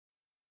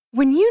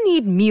When you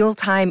need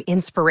mealtime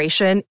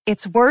inspiration,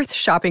 it's worth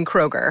shopping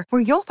Kroger,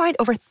 where you'll find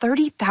over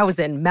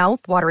 30,000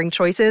 mouth-watering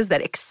choices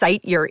that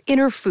excite your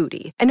inner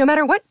foodie. And no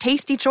matter what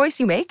tasty choice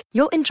you make,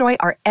 you'll enjoy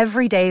our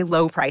everyday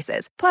low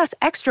prices, plus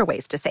extra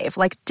ways to save,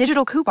 like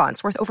digital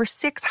coupons worth over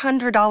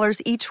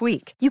 $600 each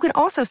week. You can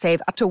also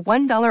save up to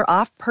 $1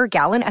 off per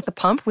gallon at the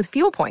pump with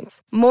fuel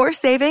points. More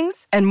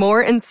savings and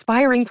more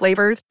inspiring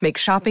flavors make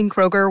shopping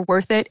Kroger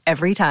worth it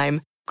every time.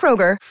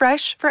 Kroger,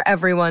 fresh for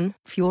everyone.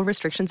 Fuel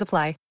restrictions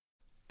apply.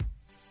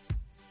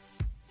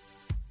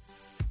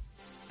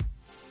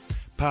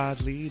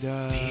 Pod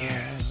leader.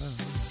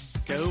 Yes.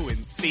 Go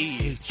and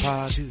see.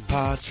 Pod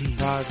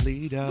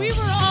leader. We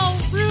were all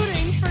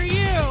rooting for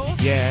you.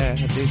 Yeah,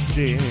 this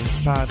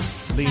is Pod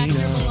leader. Pack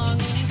your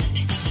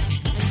belongings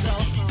and go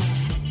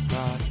home.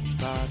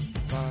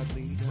 Pod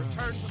leader.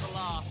 Return to the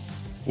law.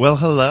 Well,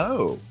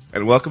 hello,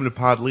 and welcome to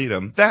Pod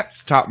Leadum.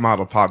 That's Top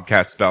Model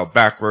Podcast spelled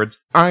backwards.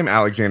 I'm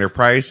Alexander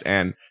Price,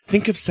 and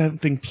think of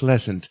something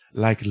pleasant,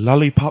 like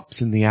lollipops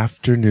in the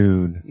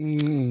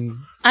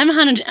afternoon. I'm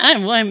Hannah.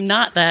 I'm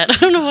not that. I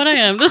don't know what I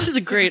am. This is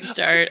a great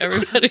start,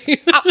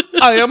 everybody.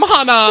 I am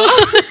Hannah.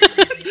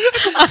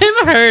 I'm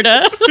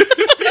Herda.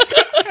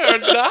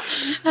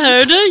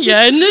 Herda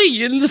Janne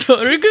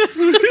Jensborg.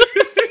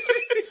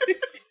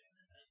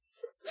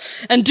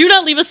 And do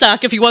not leave a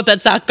sock if you want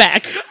that sock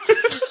back.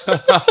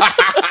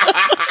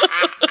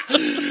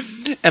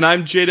 And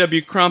I'm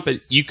JW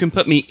Crumpet. You can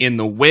put me in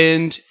the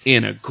wind,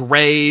 in a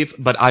grave,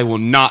 but I will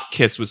not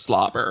kiss with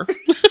slobber.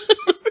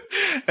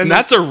 And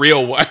that's a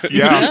real one.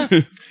 Yeah.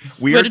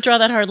 Way to draw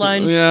that hard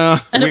line. Yeah.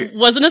 And it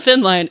wasn't a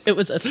thin line. It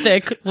was a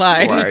thick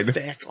line.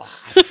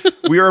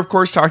 We are, of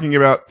course, talking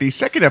about the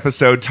second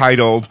episode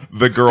titled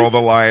The Girl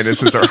the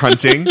Lionesses Are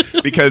Hunting,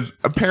 because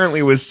apparently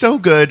it was so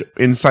good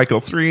in Cycle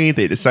 3,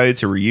 they decided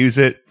to reuse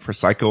it for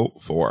Cycle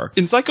 4.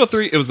 In Cycle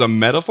 3, it was a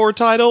metaphor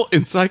title.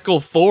 In Cycle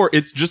 4,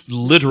 it's just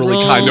literally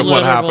kind of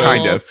what happened.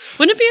 Kind of.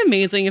 Wouldn't it be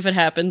amazing if it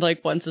happened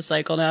like once a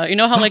cycle now? You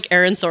know how like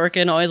Aaron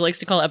Sorkin always likes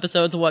to call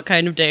episodes What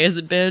Kind of Day Has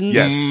It Been?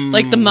 Yes.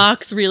 Like the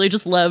Mocks really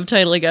just love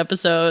titling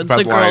episodes About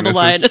The Girl the lionesses.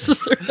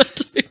 Lionesses Are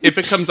Hunting. It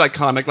becomes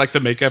iconic, like the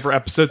Makeover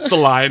episode's the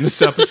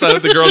lioness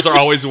episode. The girls are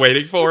always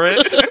waiting for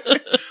it.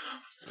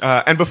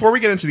 And before we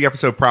get into the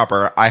episode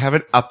proper, I have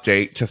an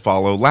update to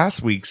follow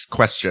last week's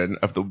question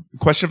of the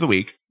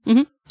week.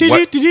 Mm-hmm.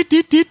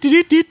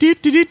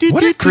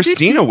 What did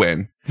Christina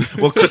win?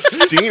 Well,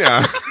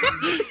 Christina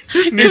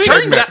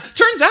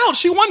Turns out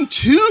she won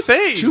 2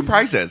 things. 2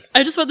 prizes.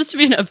 I just want this to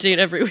be an update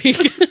every week.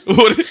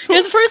 What?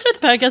 Guys, before I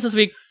start the podcast this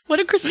week, what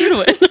did Christina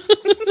win?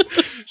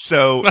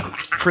 So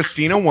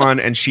Christina won,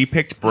 and she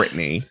picked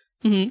Brittany,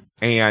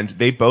 and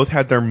they both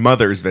had their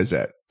mothers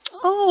visit,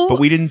 Oh, but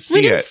we didn't see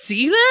we didn't it.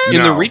 see that? In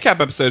the No. recap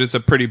episode, it's a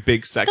pretty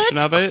big section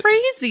That's of it.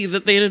 crazy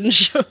that they didn't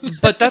show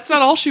that. But that's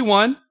not all she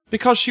won,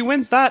 because she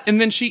wins that,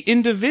 and then she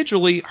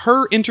individually,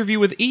 her interview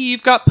with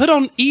Eve got put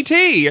on ET.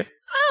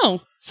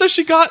 Oh, So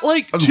she got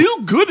like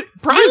 2 good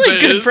prizes. really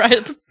good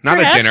prize. Not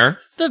a Perhaps dinner.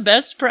 The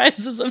best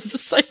prizes of the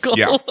cycle.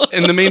 Yeah.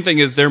 And the main thing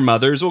is their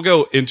mothers, we'll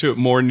go into it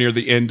more near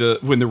the end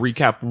when the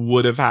recap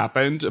would have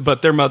happened,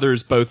 but their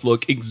mothers both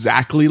look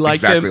exactly like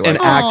Exactly them like and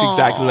them. act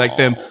exactly like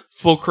them.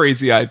 Full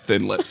crazy-eyed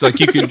thin lips. Like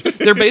you can,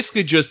 they're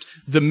basically just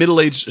the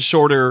middle-aged,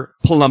 shorter,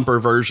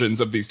 plumper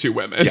versions of these 2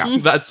 women. Yeah.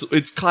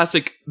 It's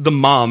classic, the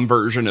mom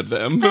version of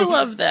them. I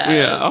love that.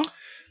 Yeah.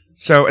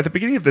 So at the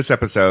beginning of this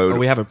episode,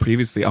 We have a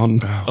previously on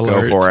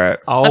alert. go for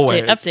it.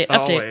 Always. Update.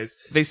 Always.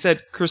 They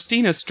said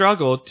Christina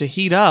struggled to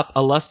heat up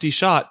a lusty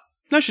shot.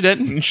 No, she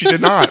didn't. She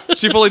did not.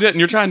 She fully didn't.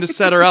 You're trying to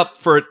set her up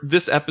for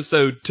this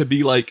episode to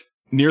be like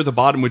near the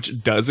bottom,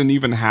 which doesn't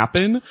even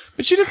happen.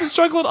 But she doesn't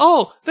struggle at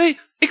all. They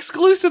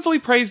exclusively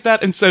praise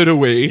that, and so do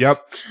we.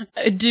 Yep.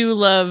 I do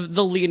love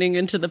the leaning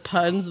into the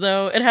puns,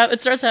 though.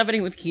 It starts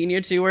happening with Kenya,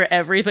 too, where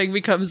everything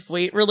becomes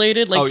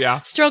weight-related. Like, Oh,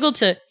 yeah. struggle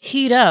to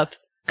heat up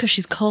because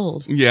she's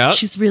cold. Yeah.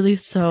 She's really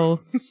so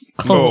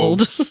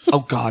cold. Oh,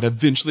 God.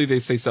 Eventually they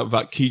say something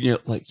about Kenya,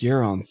 like,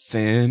 you're on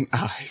thin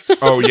ice.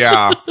 Oh,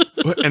 yeah.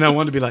 And I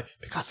want to be like,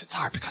 because it's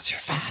hard, because you're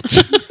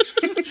fat.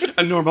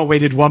 A normal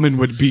weighted woman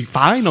would be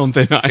fine on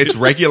thin ice. It's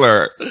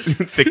regular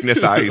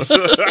thickness ice.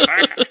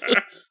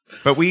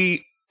 But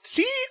we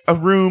see a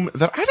room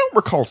that I don't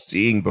recall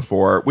seeing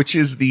before, which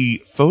is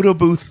the photo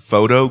booth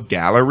photo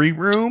gallery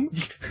room.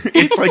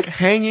 It's like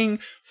hanging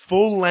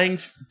full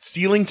length,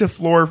 ceiling to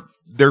floor,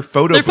 their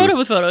photo They're booth. photo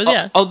with photos,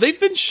 yeah. Oh, they've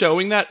been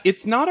showing that.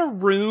 It's not a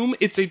room.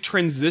 It's a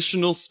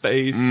transitional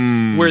space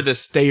where the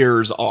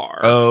stairs are.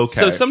 Okay.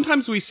 So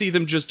sometimes we see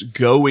them just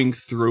going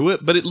through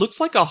it, but it looks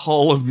like a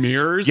hall of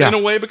mirrors Yeah. in a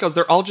way because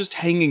they're all just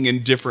hanging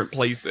in different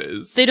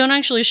places. They don't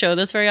actually show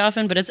this very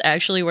often, but it's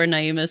actually where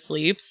Naima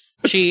sleeps.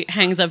 She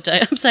hangs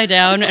upside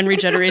down and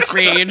regenerates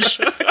rage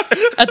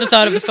at the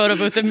thought of the photo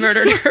booth that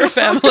murdered her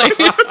family.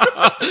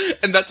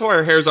 And that's why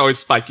her hair is always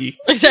spiky.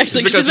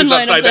 Exactly. Because She's been she's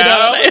lying upside upside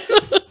down all down.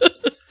 night.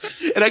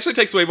 It actually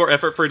takes way more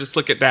effort for her to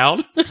slick it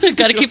down.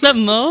 Gotta keep that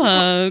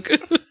mohawk.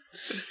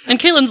 And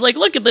Kaylin's like,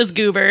 look at this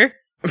goober.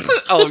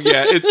 Oh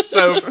yeah, it's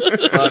so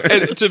fun.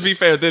 And to be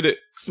fair, then it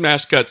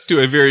smash cuts to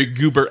a very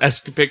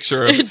Goober-esque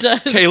picture of It does.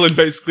 Kaylin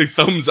basically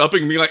thumbs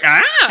upping me like,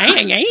 ah!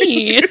 Hey,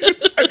 hey.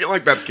 I feel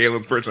like that's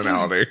Kaylin's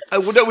personality.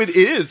 Well, no, it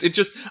is. It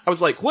just, I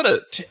was like, what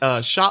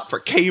a shot for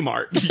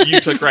Kmart you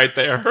took right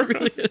there. It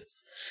really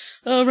is.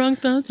 Oh, wrong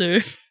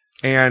sponsor.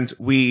 And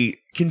we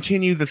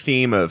continue the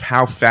theme of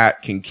how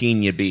fat can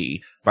Kenya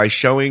be by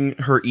showing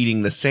her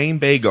eating the same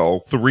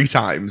bagel 3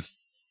 times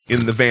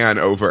in the van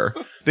over.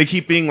 They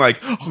keep being like,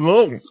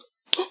 home,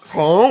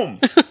 home,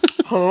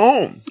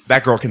 home.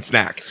 That girl can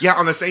snack. Yeah,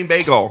 on the same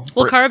bagel.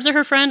 Well, carbs are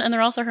her friend, and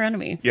they're also her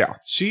enemy. Yeah.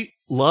 She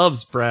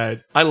loves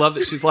bread. I love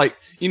that she's like,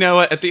 you know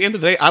what? At the end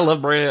of the day, I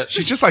love bread.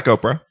 She's just like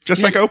Oprah.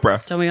 Just like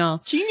Oprah. Don't we all?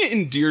 Kenya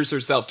endears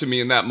herself to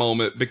me in that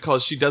moment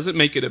because she doesn't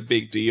make it a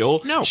big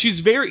deal. No.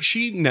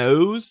 She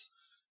knows.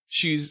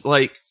 She's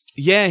like,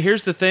 yeah,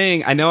 here's the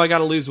thing. I know I got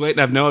to lose weight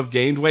and I know I've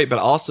gained weight, but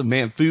also,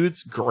 man,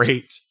 food's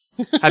great.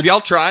 Have y'all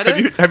tried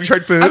it? Have you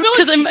tried food?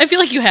 I feel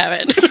like you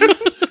haven't.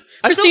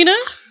 Christina?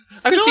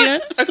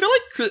 I feel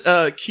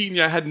like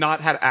Kenya had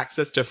not had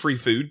access to free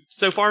food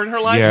so far in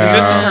her life. Yeah. And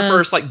this was her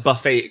first like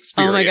buffet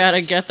experience. Oh my god, I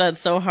get that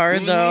so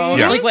hard though.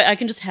 Yeah. It's like, wait, I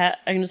can just have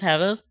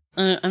this.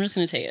 I'm just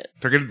gonna take it.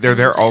 They're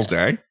there all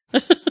day.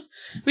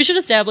 We should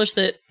establish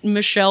that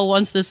Michelle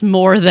wants this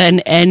more than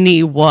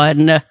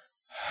anyone,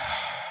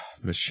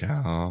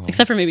 Michelle.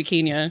 except for maybe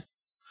Kenya.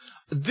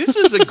 This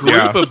is a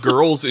group of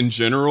girls in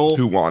general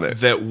Who want it.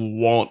 that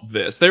want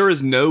this. There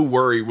is no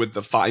worry with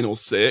the final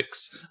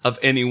 6 of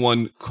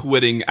anyone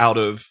quitting out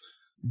of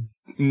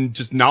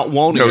just not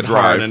wanting No it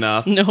hard drive.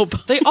 enough. Nope.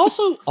 They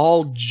also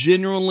all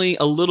genuinely,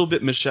 a little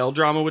bit Michelle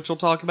drama, which we'll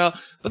talk about,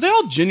 but they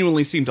all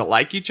genuinely seem to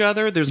like each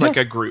other. There's like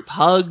a group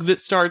hug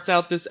that starts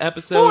out this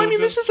episode. Well, I mean,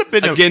 this is a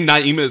bit of... Again,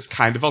 Naima is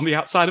kind of on the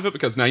outside of it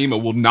because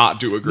Naima will not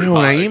do a group No,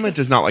 hug. Naima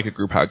does not like a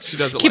group hug. She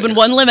doesn't Keeping like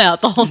one limb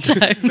out the whole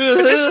time.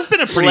 This has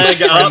been a pretty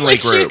Leg up. friendly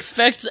Like she group.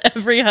 expects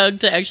every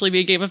hug to actually be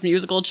a game of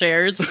musical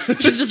chairs.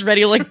 She's just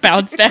ready to like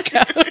bounce back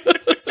out.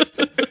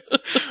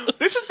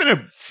 This has been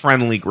a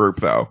friendly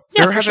group, though.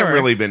 Yeah, There for hasn't sure.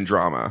 really been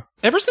drama.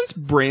 Ever since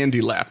Brandy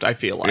left, I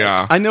feel like.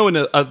 Yeah. I know in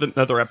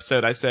another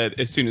episode I said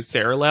as soon as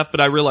Sarah left, but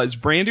I realized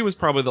Brandy was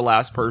probably the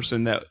last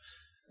person that,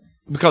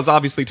 because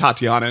obviously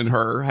Tatiana and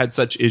her had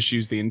such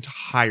issues the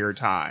entire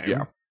time.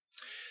 Yeah.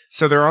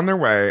 So they're on their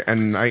way,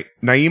 and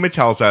Naima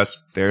tells us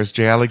there's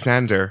Jay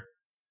Alexander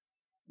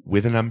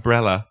with an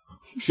umbrella.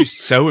 She's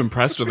so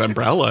impressed with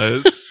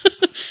umbrellas.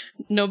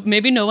 No,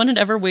 maybe no one had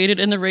ever waited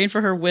in the rain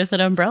for her with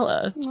an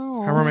umbrella.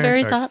 How It's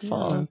very romantic.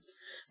 thoughtful.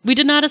 We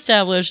did not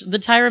establish. The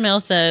Tyra Mail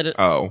said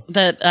Oh.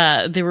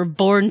 that they were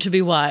born to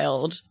be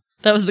wild.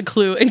 That was the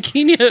clue. And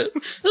Kenya,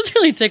 this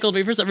really tickled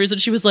me for some reason.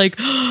 She was like,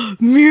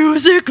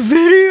 music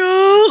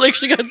video! Like,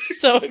 she got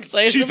so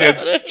excited She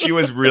about did. it. She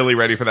was really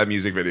ready for that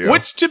music video.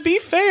 Which, to be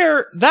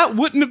fair, that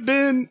wouldn't have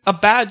been a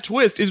bad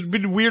twist. It would have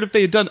been weird if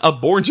they had done a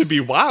Born to Be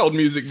Wild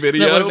music That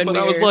video. would have been But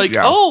I was weird. like,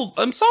 Yeah. oh,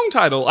 song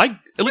title.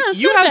 it's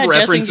You not a have bad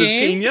references,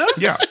 guessing game. Kenya.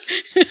 Yeah.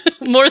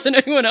 More than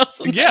anyone else.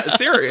 in the Yeah, house.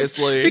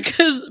 seriously.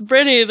 Because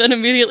Brittany then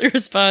immediately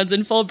responds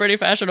in full Brittany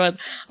fashion with,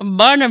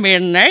 born to be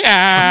naked.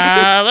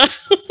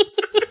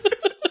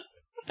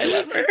 I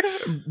love her.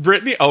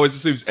 Brittany always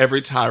assumes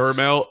every Tyra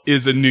Mail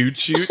is a nude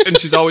shoot, and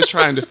she's always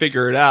trying to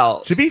figure it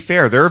out. To be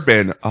fair, there have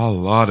been a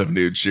lot of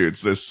nude shoots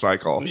this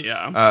cycle.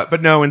 Yeah.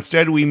 But no,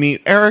 instead we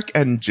meet Eric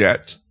and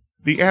Jet,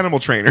 the animal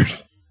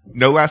trainers.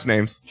 No last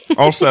names.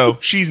 Also,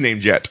 she's named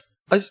Jet.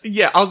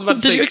 Yeah, I was about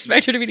to Did say, you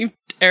expect her to be named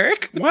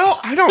Eric? Well,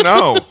 I don't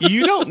know.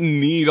 you don't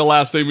need a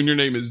last name when your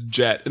name is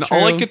Jet. And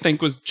all I True. could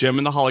think was Jim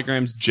and the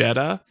Holograms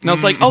Jetta. And I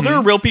was like, oh, there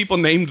are real people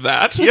named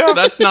that. Yeah.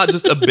 That's not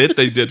just a bit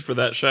they did for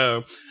that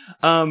show.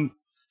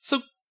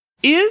 So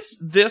is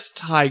this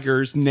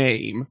tiger's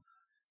name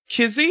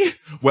Kizzy?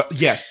 Well,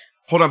 yes.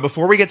 Hold on.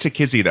 Before we get to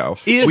Kizzy, though.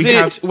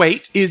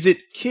 Is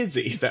it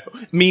Kizzy, though?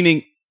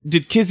 Meaning,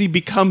 did Kizzy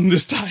become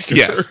this tiger?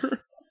 Yes.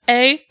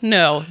 A,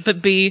 no.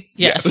 But B,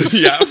 yes.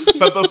 Yeah.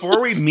 But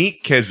before we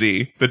meet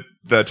Kizzy,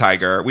 the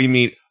tiger, we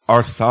meet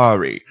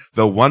Arthari,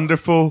 the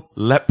wonderful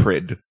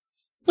leopard.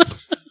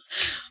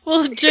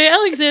 Well, Jay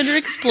Alexander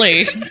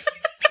explains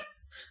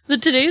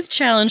that today's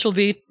challenge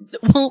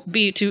won't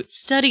be to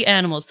study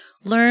animals,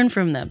 learn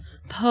from them,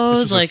 This pose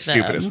is like the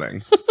them. stupidest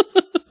thing.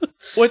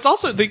 Well, it's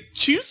also, they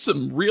choose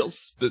some real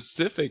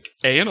specific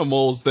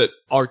animals that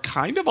are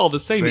kind of all the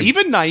same. Same.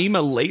 Even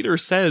Naima later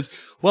says,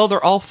 well,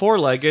 they're all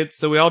 4-legged,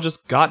 so we all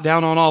just got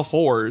down on all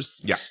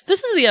 4s. Yeah.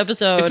 This is the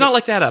episode. It's not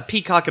like that, a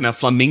peacock and a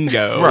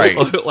flamingo. Right.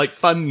 Like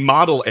fun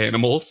model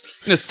animals.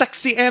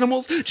 Sexy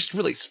animals, just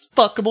really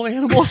fuckable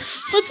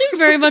animals. Well, it seemed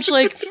very much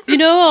like, you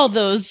know, all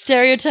those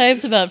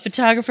stereotypes about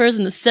photographers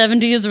in the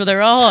 70s where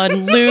they're all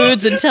on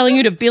lewds and telling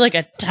you to be like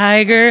a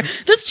tiger.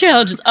 This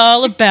challenge is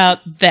all about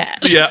that.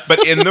 Yeah.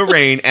 But in the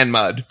rain and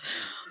mud.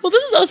 Well,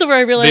 this is also where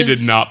I They realized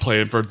did not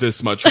plan for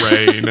this much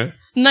rain.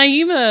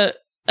 Naima,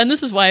 and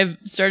this is why I've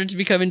started to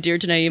become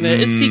endeared to Naima,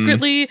 is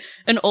secretly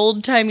an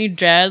old-timey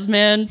jazz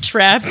man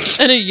trapped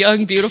in a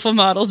young, beautiful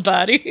model's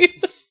body.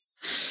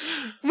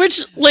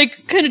 Which,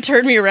 like, kind of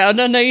turned me around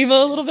on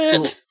Naima a little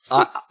bit.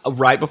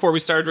 Right before we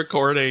started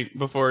recording,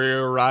 before you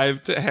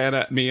arrived,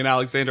 Hannah, me and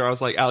Alexander, I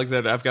was like,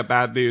 Alexander, I've got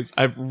bad news.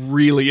 I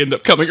really end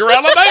up coming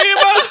around on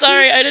Naima.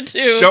 Sorry, I did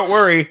too. Don't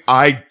worry,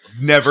 I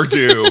never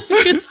do.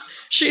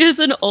 She is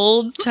an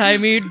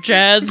old-timey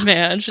jazz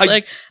man. She's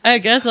like, I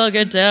guess I'll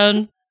get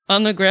down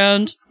on the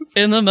ground,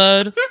 in the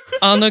mud,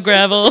 on the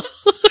gravel.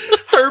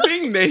 Her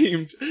being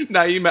named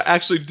Naima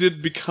actually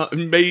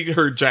made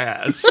her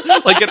jazz.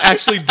 Like, it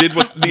actually did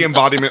what The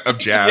embodiment of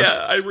jazz.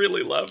 Yeah, I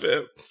really love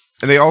it.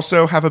 And they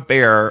also have a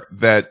bear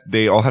that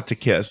they all have to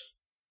kiss,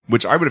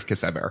 which I would have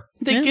kissed that bear.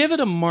 They give it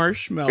a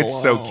marshmallow.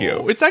 It's so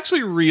cute. It's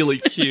actually really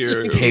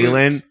cute.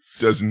 Kaylin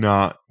does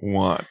not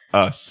want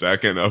a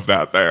second of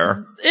that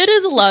bear. It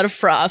is a lot of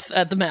froth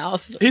at the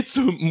mouth. It's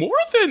more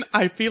than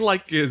I feel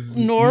like is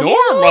Normal?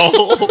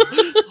 normal.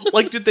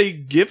 Like, did they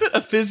give it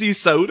a fizzy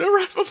soda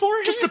right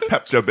before? Just a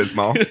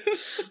Pepto-Bismol.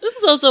 This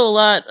is also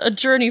a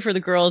journey for the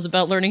girls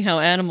about learning how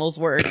animals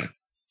work.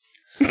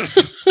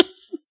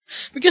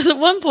 Because at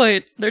one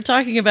point, they're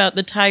talking about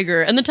the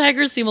tiger, and the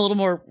tigers seem a little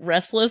more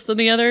restless than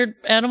the other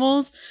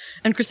animals.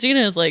 And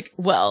Christina is like,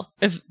 well,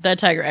 if that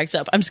tiger acts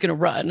up, I'm just going to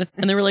run.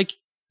 And they were like,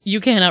 you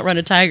can't outrun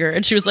a tiger.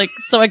 And she was like,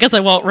 so I guess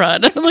I won't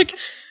run. I'm like,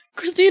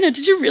 Christina,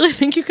 did you really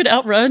think you could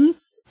outrun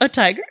a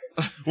tiger?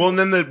 Well, and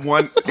then it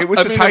was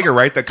the tiger,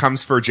 right, that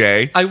comes for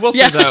Jay. I will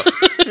say though,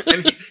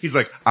 And he's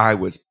like, I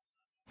was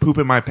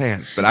pooping my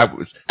pants, but I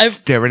was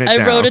staring it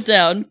down. I wrote it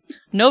down.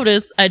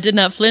 Notice I did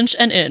not flinch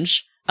an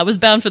inch. I was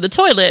bound for the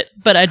toilet,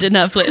 but I did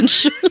not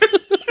flinch.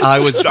 I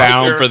was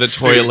bound for the Seuss.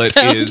 toilet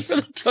Bound is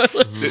for the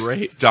toilet.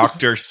 great.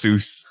 Dr.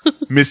 Seuss.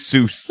 Miss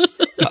Seuss.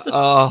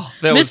 Oh,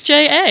 that Miss was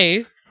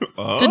J.A.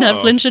 did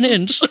not flinch an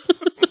inch.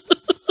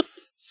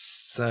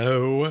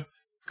 so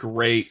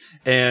great.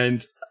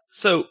 And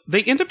so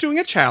they end up doing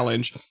a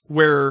challenge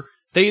where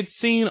they had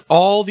seen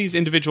all these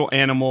individual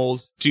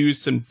animals do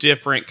some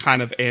different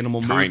kind of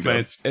animal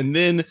movements. And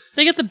then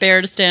They get the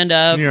bear to stand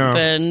up, Yeah.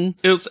 and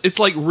it's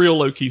like real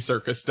low-key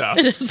circus stuff.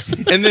 it is.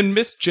 And then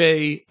Miss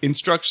J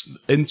instructs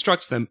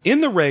them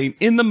in the rain,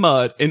 in the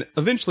mud, and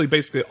eventually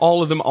basically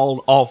all of them on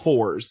all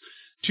fours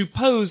to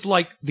pose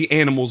like the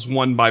animals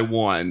one by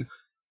one.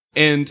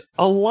 And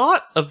a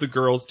lot of the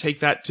girls take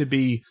that to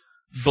be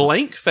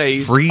blank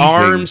face, Freezing.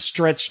 arms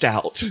stretched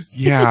out.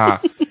 Yeah.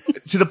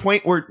 To the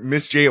point where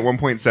Miss J at one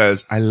point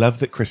says, I love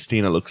that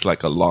Christina looks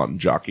like a lawn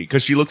jockey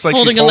because she looks like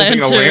Holding she's a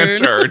holding a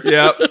lantern. lantern.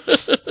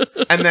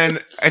 Yep. And then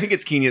I think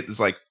it's Kenya that's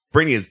like,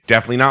 Brittany is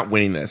definitely not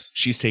winning this.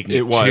 She's taking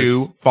it was.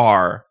 too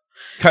far.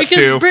 Cut Because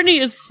to. Brittany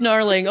is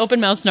snarling, open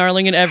mouth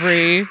snarling in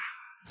every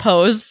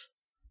pose,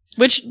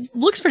 which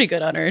looks pretty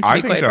good on her, to I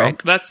be think quite so.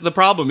 frank. That's the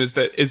problem, is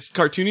that as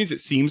cartoony as it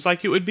seems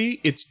like it would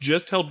be, it's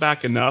just held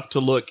back enough to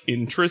look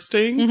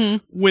interesting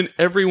when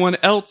everyone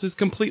else is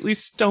completely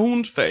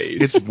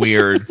stoned-faced. It's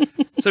weird.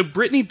 So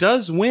Brittany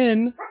does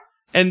win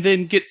and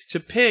then gets to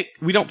pick.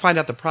 We don't find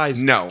out the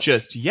prize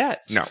just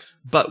yet. No.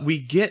 But we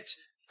get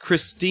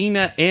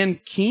Christina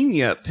and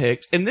Kenya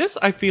picked. And this,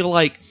 I feel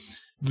like,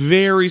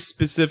 very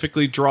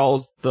specifically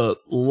draws the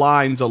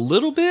lines a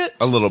little bit.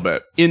 A little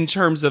bit. In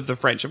terms of the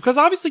friendship. Because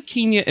obviously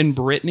Kenya and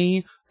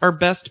Brittany are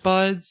best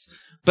buds.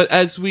 But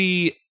as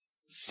we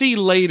see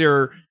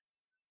later,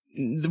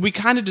 we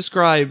kind of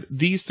describe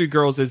these three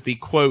girls as the,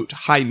 quote,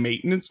 high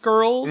maintenance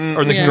girls,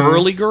 or the Yeah.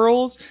 girly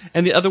girls,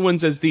 and the other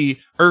ones as the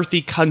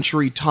earthy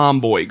country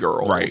tomboy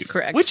girls. Right.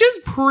 Correct. Which is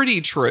pretty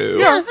true.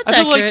 Yeah, that's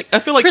I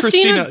feel like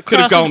Christina could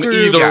have crosses gone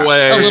grooves either Yeah.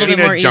 way. a little Christina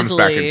bit more jumps easily.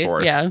 back and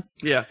forth. Yeah.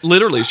 Yeah,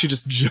 literally, she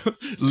just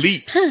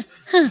leaps.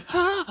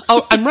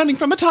 Oh, I'm running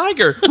from a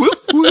tiger.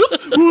 Whoop,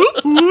 whoop,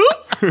 whoop,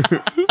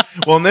 whoop.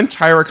 Well, and then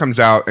Tyra comes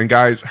out, and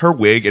guys, her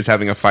wig is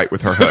having a fight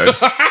with her hood.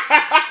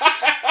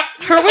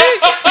 Her wig.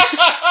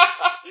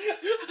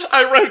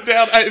 I wrote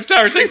down, if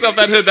Tyra takes off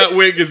that hood, that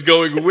wig is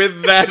going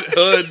with that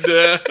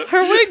hood.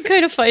 Her wig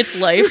kind of fights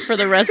life for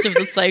the rest of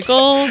the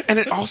cycle. And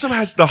it also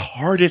has the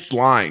hardest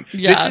line.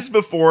 Yeah. This is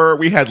before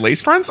we had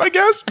lace fronts, I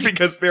guess,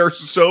 because they're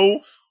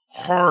so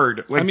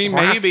hard. Like I mean,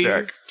 plastic.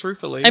 maybe,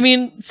 truthfully. I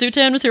mean,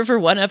 Sutan was here for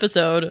one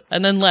episode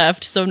and then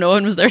left, so no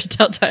one was there to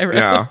tell Tyra.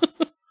 Yeah.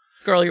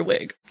 Girl, your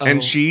wig.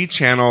 And she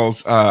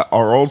channels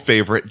our old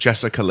favorite,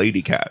 Jessica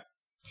Ladycat.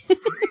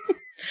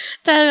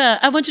 Tyra,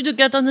 I want you to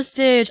get on the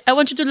stage. I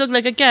want you to look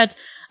like a cat.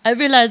 I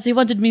realized he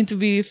wanted me to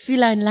be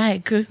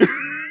feline-like.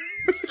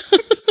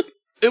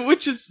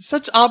 Which is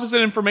such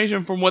opposite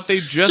information from what they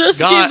Just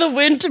got. give the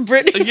win to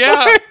Brittany.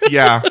 Yeah. for it.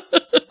 Yeah.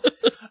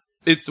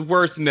 It's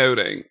worth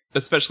noting,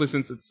 especially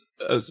since it's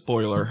a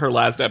spoiler, her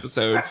last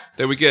episode,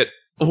 that we get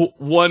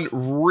one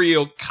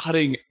real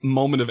cutting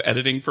moment of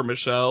editing for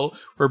Michelle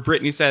where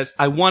Brittany says,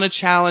 I won a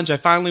challenge. I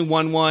finally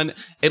won one.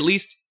 At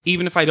least,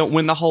 even if I don't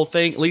win the whole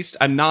thing, at least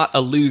I'm not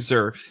a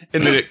loser.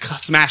 And then it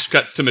smash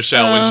cuts to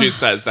Michelle when she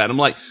says that. I'm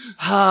like,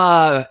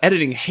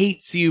 editing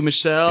hates you,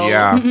 Michelle.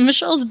 Yeah.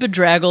 Michelle's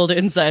bedraggled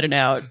inside and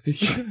out.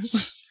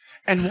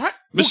 And what?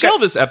 Michelle,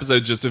 this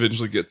episode just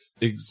eventually gets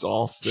She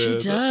exhausted.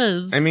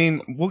 does. I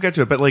mean, we'll get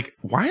to it, but like,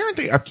 why aren't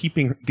they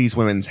upkeeping these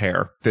women's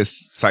hair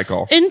this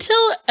cycle?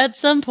 Until at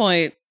some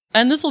point,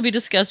 and this will be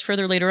discussed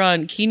further later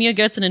on, Kenya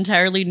gets an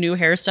entirely new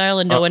hairstyle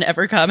and no one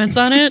ever comments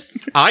on it.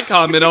 I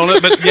comment on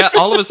it, but yeah,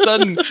 all of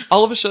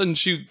a sudden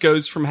she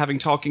goes from having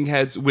talking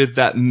heads with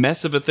that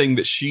mess of a thing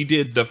that she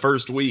did the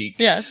first week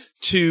Yeah.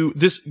 to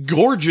this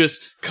gorgeous,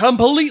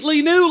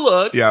 completely new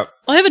look. Yeah.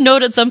 Well, I have a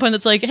note at some point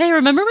that's like, hey,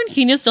 remember when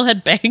Kenya still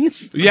had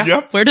bangs? Yeah.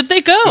 Yep. Where did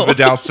they go? The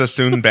Vidal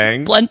Sassoon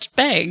bang. Blunt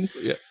bang.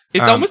 Yeah.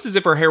 It's almost as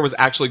if her hair was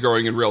actually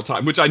growing in real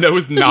time, which I know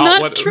is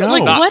not what true. no.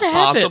 Like, not what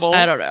happened? possible.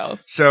 I don't know.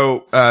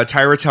 So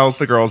Tyra tells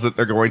the girls that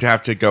they're going to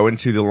have to go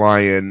into the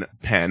lion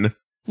pen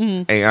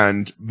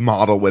and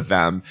model with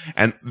them.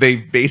 And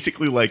they've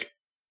basically like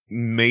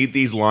made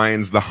these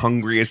lions the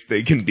hungriest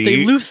they can be.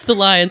 They loose the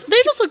lions.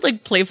 They just look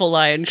like playful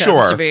lion cubs,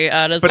 Sure. to be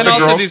honest. But And the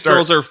also, girls these start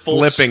girls are full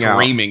flipping out.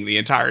 screaming the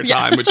entire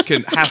time, which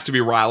has to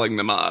be riling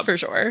them up. for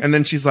sure. And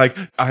then she's like,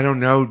 I don't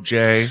know,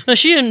 Jay. Well,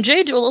 she and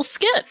Jay do a little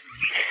skit.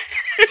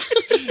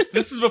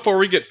 This is before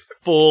we get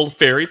full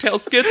fairy tale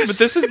skits, but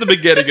this is the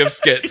beginning of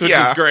skits, which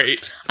Yeah. is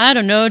great. I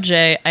don't know,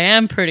 Jay. I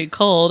am pretty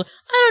cold.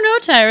 I don't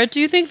know, Tyra. Do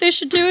you think they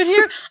should do it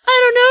here?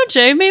 I don't know,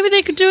 Jay. Maybe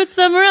they could do it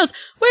somewhere else.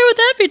 Where would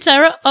that be,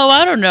 Tyra? Oh,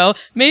 I don't know.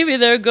 Maybe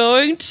they're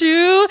going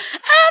to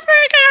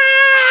Africa!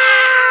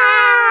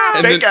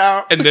 And Fake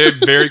out. And then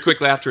very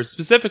quickly after,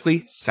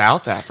 specifically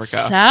South Africa.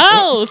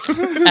 South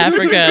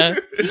Africa.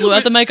 Blew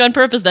out the mic on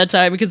purpose that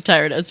time because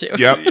Tyra does too.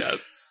 Yep. Yes.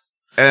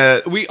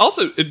 We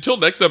also, until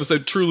next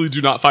episode, truly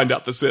do not find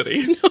out the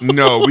city.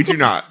 No, we do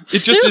not.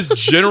 It just is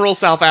general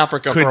South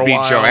Africa for Could a be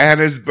while.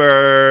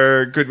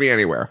 Johannesburg. Could be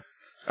anywhere.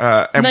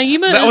 And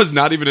Naima That is- was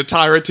not even a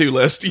Tyra 2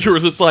 list. You were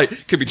just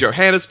like, could be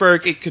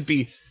Johannesburg. It could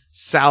be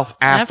South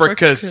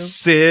Africa Africa.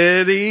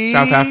 City.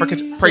 South Africa,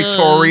 a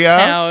Pretoria.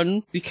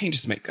 town. You can't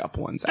just make up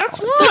ones. That's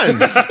Alan.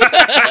 one.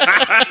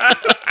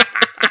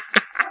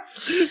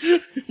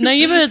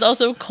 Naima is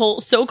also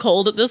so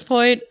cold at this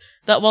point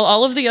that while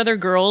all of the other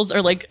girls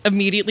are like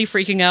immediately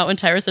freaking out when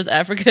Tyra says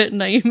Africa,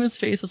 Naima's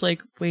face is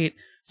like, wait,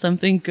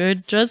 something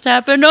good just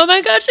happened. Oh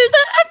my god, she's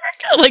at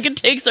Africa. Like it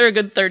takes her a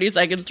good 30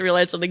 seconds to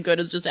realize something good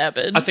has just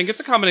happened. I think it's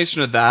a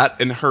combination of that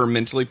and her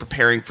mentally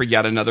preparing for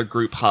yet another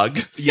group hug.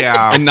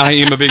 Yeah. And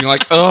Naima being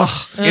like, ugh.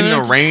 in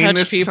the To rain touch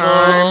this people.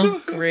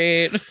 time.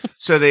 Great.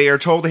 So they are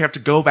told they have to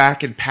go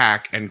back and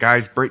pack. And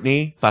guys,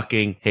 Brittany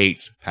fucking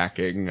hates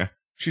packing.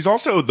 She's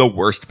also the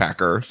worst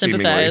packer,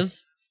 seemingly.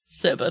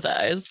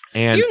 Sympathize.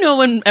 And You know,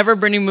 whenever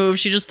Brittany moves,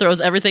 she just throws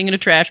everything in a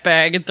trash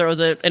bag and throws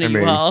it in a I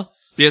mean- U-Haul.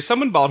 Yeah,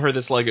 someone bought her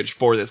this luggage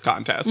for this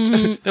contest.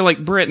 They're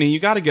like, Brittany, you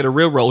got to get a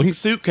real rolling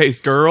suitcase,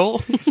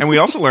 girl. and we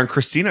also learned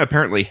Christina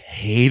apparently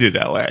hated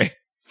LA.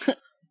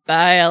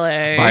 Bye,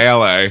 LA. By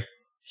LA.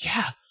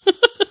 Yeah.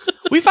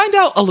 We find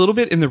out a little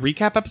bit in the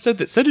recap episode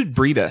that so did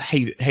Brita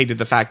hated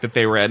the fact that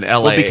they were in LA.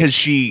 Well, because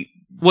she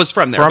was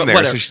from there. from but there,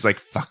 whatever. so she's like,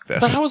 fuck this.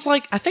 But I was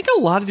like, I think a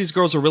lot of these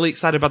girls are really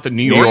excited about the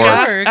New New York,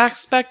 York.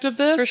 aspect of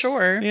this. For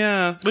sure.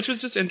 Yeah, which was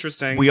just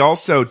interesting. We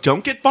also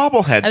don't get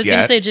bobbleheads I was going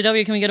yet. to say,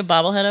 JW, can we get a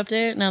bobblehead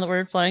update now that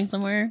we're flying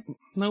somewhere?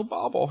 no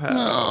bobblehead.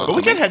 No. But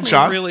we get Makes me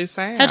headshots. Really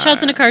sad.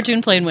 Headshots in a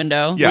cartoon plane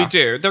window. Yeah. We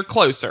do. They're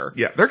closer.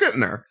 Yeah, they're getting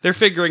there. They're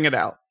figuring it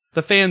out.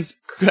 The fans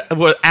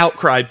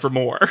outcried for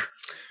more.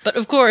 But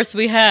of course,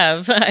 we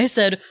have, I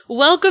said,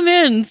 welcome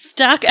in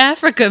stock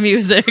Africa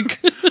music.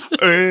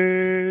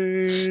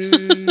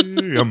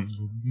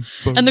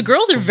 And the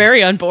girls are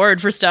very on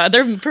board for stock.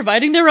 They're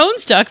providing their own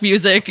stock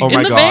music Oh in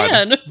my the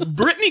God. van.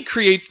 Brittany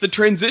creates the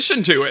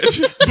transition to it.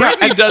 Yeah,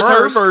 Brittany at does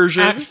her first-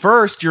 version. At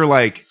first, you're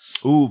like,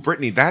 ooh,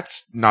 Brittany,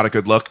 that's not a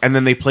good look. And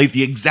then they played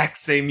the exact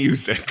same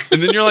music.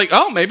 And then you're like,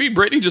 oh, maybe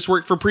Brittany just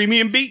worked for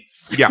Premium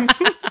Beats. Yeah.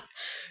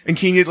 And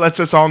Kenya lets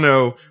us all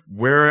know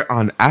we're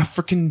on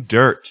African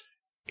dirt.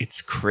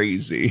 It's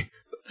crazy.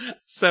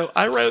 So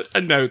I wrote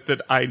a note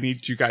that I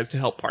need you guys to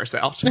help parse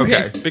out.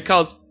 Okay.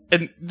 Because,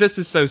 and this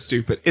is so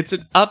stupid. It's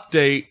an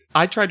update.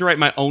 I tried to write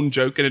my own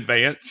joke in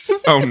advance.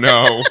 Oh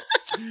no.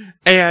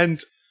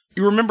 And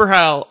you remember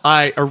how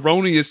I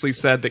erroneously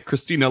said that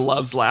Christina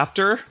loves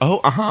laughter? Oh,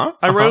 uh-huh.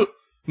 I wrote,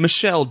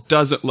 Michelle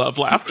doesn't love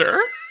laughter.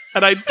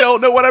 And I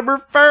don't know what I'm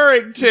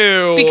referring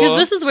to. Because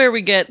this is where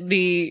we get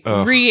the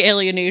Ugh.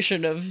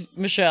 re-alienation of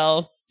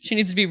Michelle. She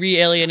needs to be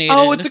re-alienated.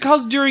 Oh, it's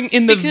because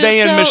in the Because-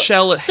 van, so-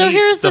 Michelle hates So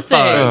here's the thing.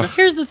 fun.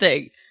 Here's the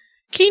thing.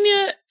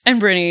 Kenya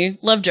and Brittany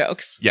love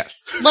jokes. Yes.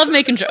 Love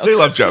making jokes. They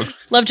love jokes.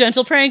 Love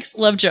gentle pranks.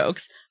 Love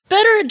jokes.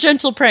 Better at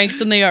gentle pranks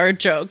than they are at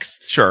jokes.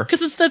 Sure.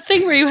 Because it's that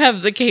thing where you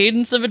have the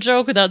cadence of a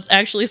joke without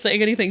actually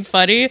saying anything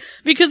funny.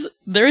 Because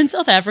they're in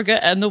South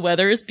Africa and the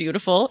weather is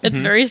beautiful. It's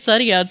very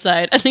sunny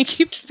outside. And they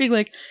keep just being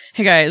like,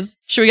 hey guys,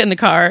 should we get in the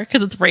car?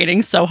 Because it's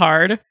raining so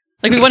hard.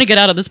 Like, we want to get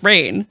out of this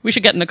rain. We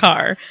should get in the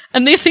car.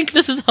 And they think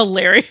this is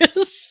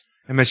hilarious.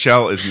 And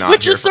Michelle is not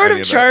Which here is for sort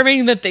any of that.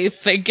 charming that they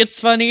think it's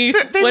funny.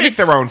 They when make it's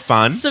their own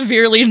fun.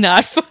 severely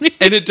not funny.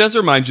 And it does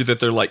remind you that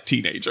they're like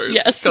teenagers.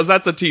 Yes. Because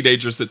that's a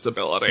teenager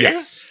sensibility.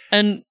 Yeah.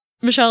 And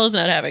Michelle is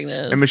not having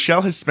this. And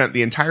Michelle has spent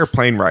the entire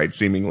plane ride,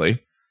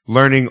 seemingly,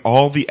 learning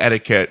all the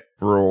etiquette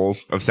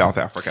rules of South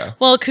Africa.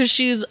 Well, because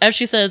she's, as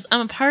she says,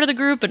 I'm a part of the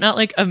group, but not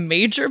like a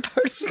major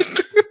part of the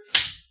group.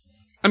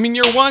 I mean,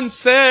 you're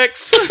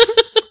 1/6.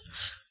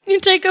 You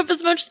take up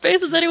as much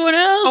space as anyone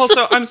else.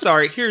 Also, I'm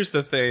sorry. Here's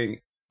the thing.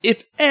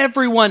 If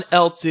everyone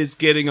else is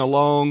getting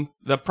along,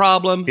 the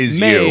problem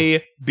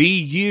may be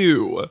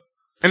you.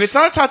 And it's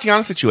not a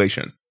Tatiana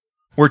situation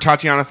where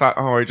Tatiana thought,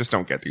 oh, I just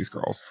don't get these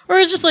girls. Or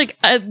it's just like,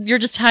 you're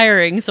just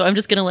tiring, so I'm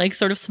just gonna like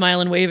sort of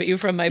smile and wave at you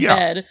from my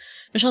bed.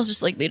 Michelle's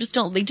just like, they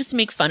just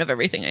make fun of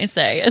everything I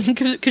say. And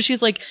cause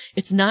she's like,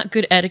 it's not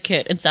good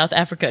etiquette in South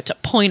Africa to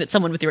point at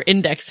someone with your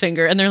index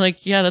finger. And they're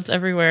like, yeah, that's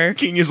everywhere.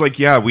 Kenya's like,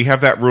 yeah, we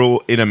have that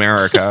rule in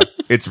America.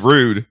 It's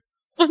rude.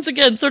 Once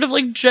again, sort of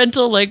like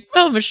gentle, like,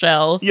 oh,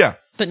 Michelle. Yeah.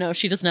 But no,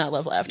 she does not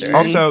love laughter.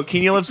 Also,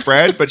 Kenya loves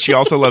bread, but she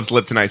also loves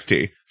Lipton iced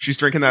tea. She's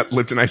drinking that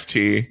Lipton iced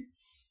tea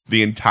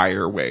the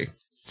entire way.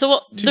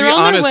 So To they're be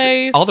on honest, their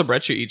way. all the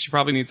bread she eats, she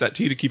probably needs that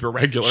tea to keep her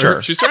regular.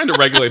 Sure. She's trying to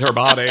regulate her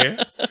body.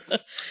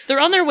 They're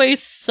on their way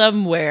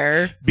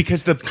somewhere.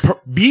 Because the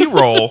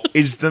B-roll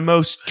is the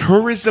most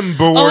tourism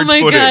board Oh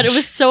my footage. god, it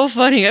was so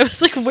funny. I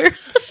was like,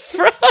 where's this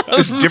from?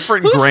 This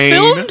different Who grain.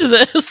 filmed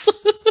this?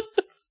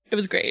 It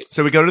was great.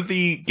 So we go to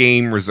the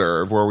game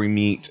reserve where we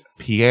meet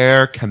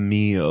Pierre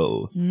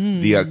Camille,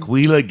 the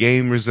Aquila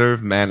Game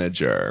Reserve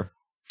manager.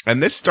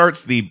 And this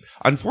starts the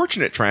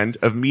unfortunate trend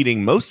of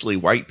meeting mostly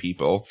white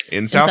people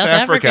in South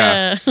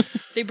Africa.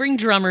 They bring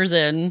drummers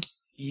in,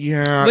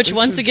 Yeah. which this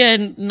once is-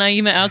 again,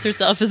 Naima outs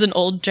herself as an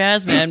old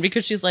jazz man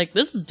because she's like,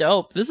 this is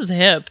dope. This is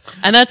hip.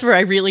 And that's where I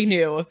really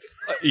knew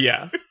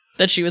Yeah.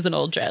 that she was an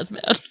old jazz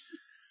man.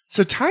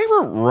 So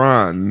Tyra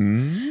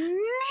runs.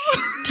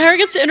 Tyra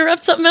gets to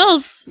interrupt something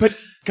else. But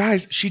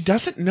guys, she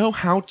doesn't know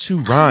how to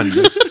run.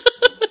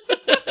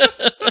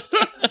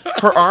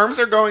 Her arms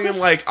are going in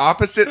like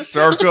opposite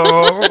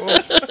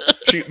circles.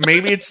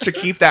 Maybe it's to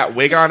keep that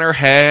wig on her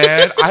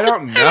head. I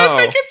don't And I know.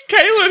 think it's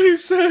Kaylin who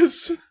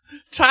says,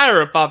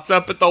 Tyra pops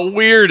up at the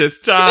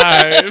weirdest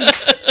times.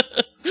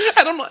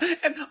 And I'm like,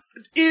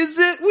 is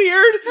it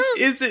weird?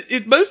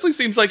 It mostly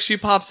seems like she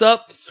pops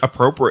up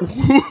Appropriate.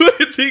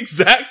 at the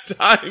exact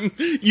time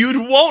you'd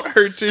want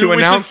her to which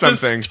announce is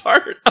something. To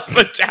start up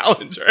a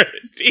challenge or a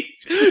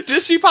date.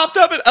 Does she popped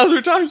up at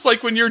other times,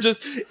 like when you're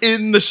just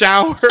in the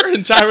shower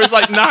and Tyra's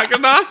like, naka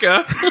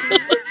naka?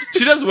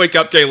 She does wake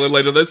up Kaylin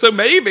later though, so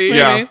maybe.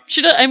 Yeah. Maybe.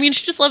 She does. I mean,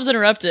 she just loves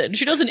interrupted.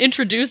 She doesn't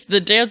introduce the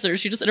dancers.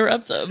 She just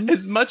interrupts them.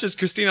 As much as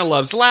Christina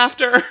loves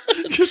laughter,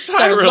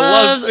 Tyra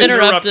loves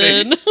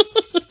interrupting.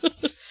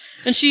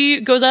 And she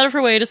goes out of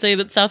her way to say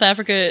that South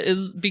Africa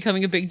is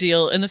becoming a big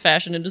deal in the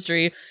fashion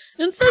industry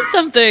and says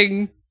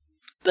something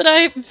that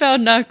I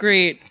found not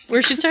great,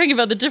 where she's talking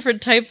about the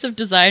different types of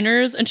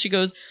designers. And she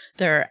goes,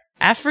 there are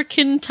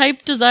African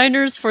type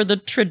designers for the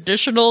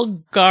traditional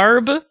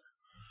garb.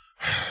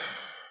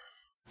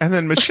 And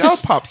then Michelle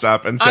pops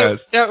up and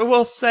says, I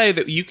will say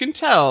that you can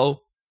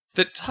tell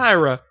that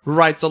Tyra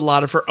writes a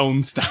lot of her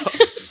own stuff.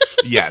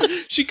 yes.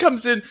 She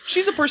comes in,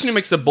 she's a person who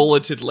makes a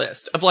bulleted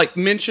list of like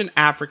mention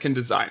African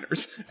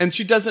designers, and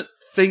she doesn't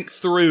think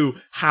through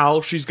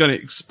how she's going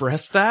to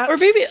express that. Or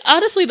maybe,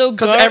 honestly, though,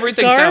 'Cause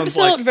everything garb sounds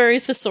felt like- very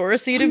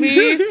thesaurus-y to me.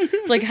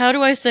 It's like, how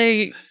do I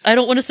say, I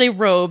don't want to say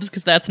robes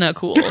because that's not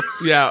cool.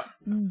 Yeah.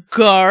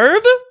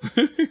 Garb?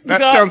 That Gar-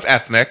 sounds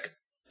ethnic.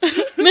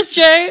 Miss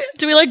J,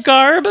 do we like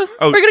garb? We're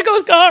gonna go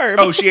with garb.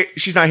 Oh,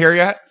 she's not here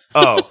yet?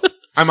 Oh,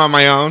 I'm on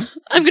my own.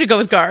 I'm gonna go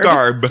with garb.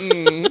 Garb.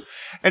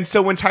 And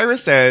so when Tyra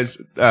says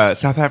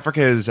South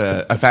Africa is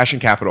a fashion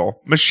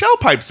capital, Michelle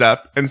pipes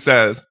up and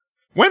says,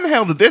 when the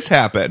hell did this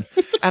happen?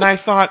 And I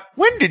thought,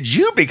 when did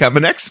you become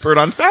an expert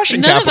on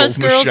fashion None of capitals, us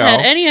girls Michelle?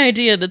 had any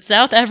idea that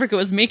South Africa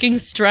was making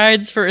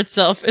strides for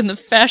itself in the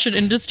fashion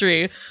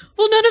industry.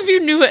 Well, none of you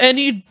knew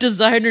any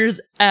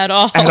designers at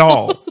all. At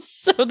all.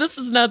 So this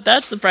is not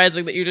that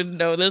surprising that you didn't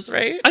know this,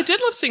 right? I did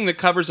love seeing the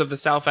covers of the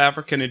South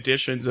African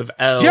editions of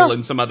Elle Yeah.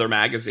 and some other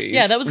magazines.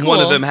 Yeah, that was One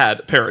of cool. them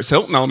had Paris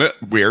Hilton on it.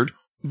 Weird.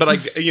 But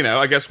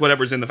I guess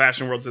whatever's in the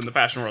fashion world's in the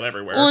fashion world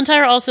everywhere. Well, and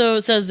Tyra also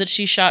says that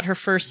she shot her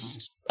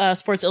first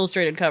Sports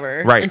Illustrated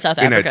cover Right. in South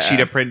in Africa. a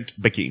cheetah print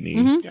bikini.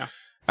 Mhm.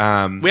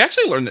 Yeah. We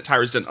actually learned that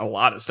Tyra's done a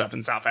lot of stuff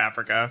in South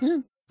Africa.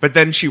 But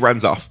then she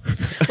runs off.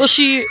 Well,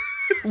 she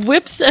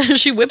whips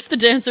the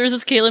dancers,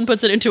 as Kaylin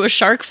puts it, into a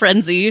shark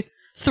frenzy,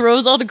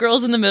 throws all the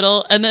girls in the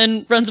middle, and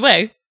then runs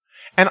away.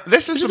 And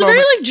this is Which is the a very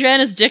moment. like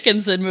Janice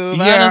Dickinson move,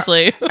 Yeah.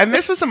 honestly. And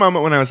this was a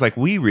moment when I was like,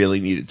 we really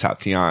needed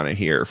Tatiana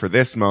here for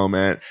this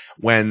moment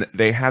when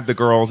they had the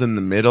girls in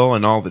the middle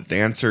and all the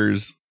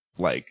dancers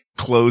like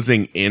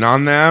closing in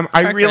on them.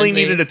 I Shark really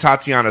frenzy. needed a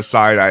Tatiana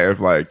side eye of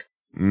like,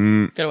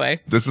 Get away.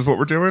 this is what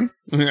we're doing?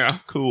 Yeah.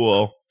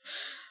 Cool.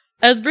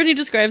 As Brittany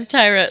describes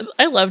Tyra,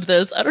 I loved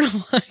this. I don't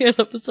know why I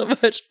love this so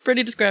much.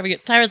 Brittany describing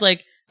it. Tyra's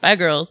like, bye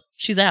girls.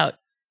 She's out.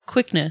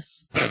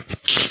 Quickness.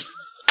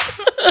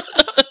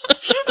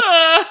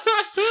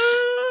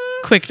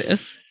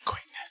 Quickness.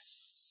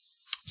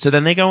 So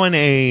then they go in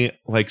a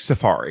like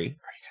safari. Are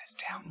you guys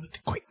down with the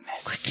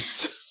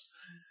quickness?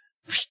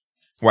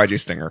 YG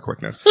Stinger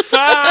quickness.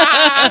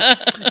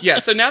 Yeah,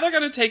 so now they're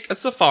going to take a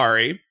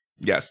safari.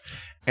 Yes.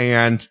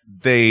 And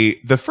the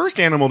first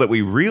animal that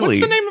we really...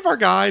 What's the name of our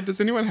guide? Does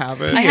anyone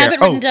have it? I have it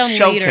written Oh, down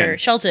Shelton. later.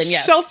 Shelton,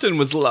 yes. Shelton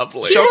was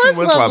lovely. He Shelton was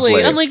was lovely.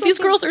 lovely. I'm like, these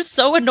girls are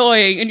so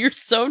annoying, and you're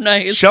so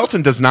nice.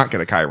 Shelton does not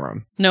get a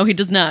Chiron No, he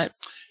does not.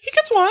 He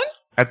gets one.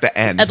 at the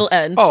end. At the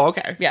end. Oh,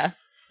 okay. Yeah.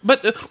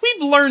 But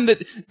we've learned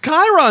that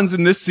Chirons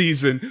in this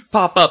season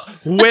pop up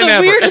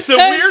whenever. weirdest It's the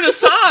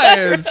weirdest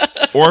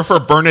times. Or for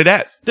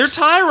Bernadette. They're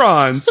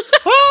Tyrons.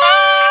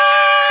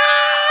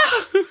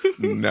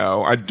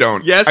 No, I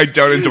don't. Yes. I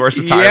don't endorse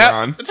a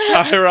Chiron.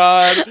 Yep,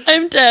 Chiron.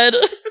 I'm dead.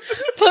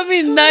 Put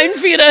me 9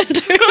 feet under.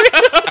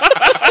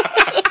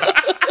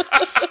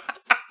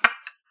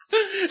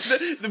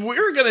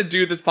 We're going to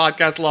do this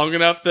podcast long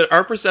enough that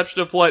our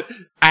perception of what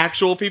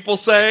actual people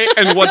say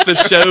and what the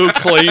show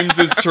claims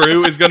is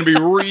true is going to be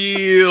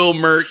real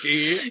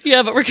murky.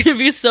 Yeah, but we're going to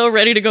be so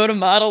ready to go to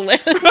Model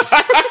Land.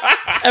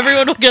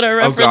 Everyone will get our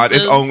Oh references. God,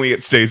 if only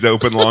it stays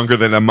open longer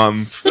than a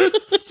month.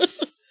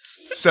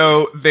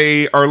 So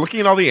they are looking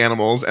at all the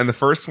animals, and the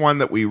first one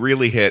that we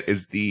really hit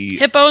is the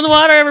Hippo in the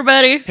water,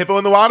 everybody. hippo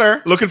in the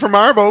water, looking for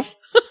marbles,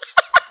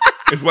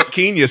 is what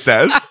Kenya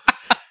says.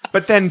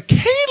 But then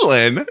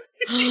Caitlin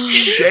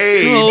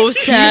shades So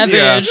savage.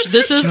 Kenya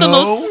This is the so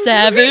most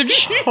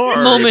savage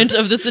hard. moment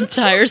of this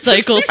entire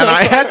cycle so And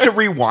I far. had to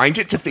rewind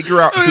it to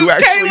figure out It who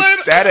was actually Caitlin.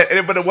 said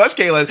it, but it was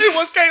Caitlin. It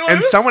was Caitlin.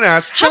 And someone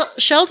asked,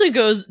 Shelton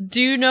goes, do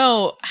you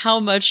know how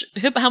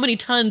many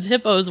tons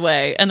hippos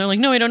weigh? And they're like,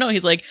 no, I don't know.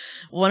 He's like,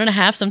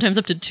 1.5, sometimes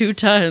up to 2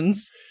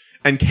 tons.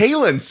 and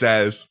Caitlin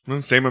says,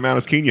 well, same amount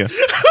as Kenya.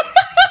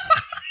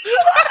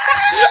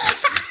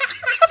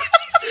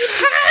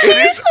 It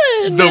is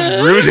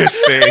the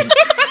rudest thing.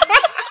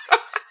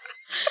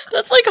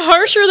 That's like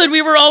harsher than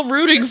we were all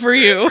rooting for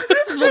you.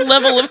 The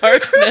level of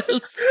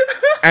harshness.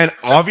 And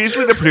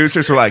obviously the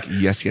producers were like,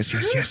 yes, yes,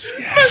 yes, yes,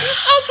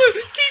 yes. Also,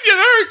 Kenya, to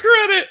her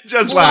credit,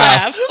 Just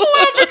laugh.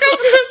 laugh because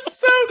it's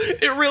so.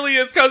 It really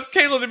is because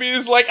Caitlin to me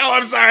is like, oh,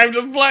 I'm sorry, I'm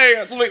just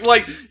playing.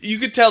 Like you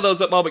could tell that was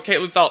that moment.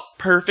 Caitlin thought,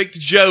 perfect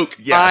joke.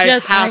 Yes. I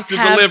Yes, have I to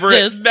have deliver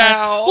this. it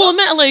now. Well,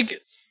 Matt, like,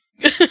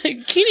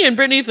 Kenya and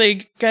Brittany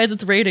think, guys,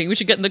 it's raining. We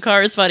should get in the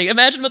car. It's funny.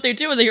 Imagine what they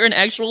do when they hear an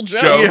actual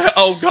joke. Joke. yeah,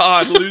 oh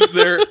God, lose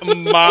their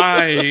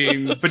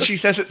minds. But she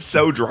says it's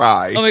so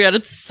dry Oh my God,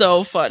 it's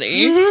so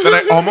funny.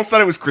 that I almost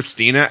thought it was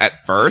Christina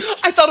at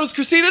first. I thought it was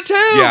Christina too.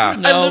 Yeah.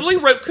 I No. literally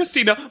wrote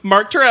Christina,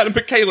 marked her out, and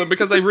put Caitlin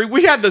because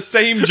we had the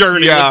same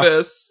journey Yeah. with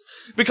this.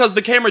 Because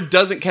the camera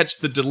doesn't catch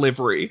the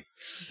delivery.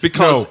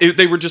 Because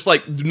they were just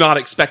like not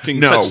expecting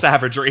No. such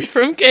savagery.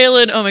 From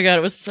Kaylin. Oh my God,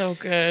 it was so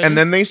good. And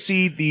then they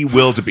see the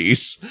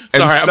wildebeest.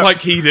 And Sorry, so- I'm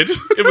like heated.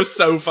 It was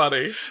so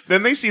funny.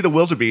 Then they see the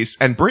wildebeest,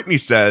 and Brittany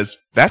says,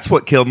 that's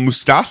what killed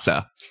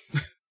Mustasa.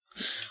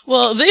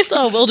 Well, they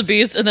saw a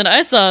wildebeest, and then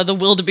I saw the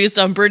wildebeest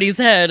on Brittany's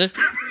head.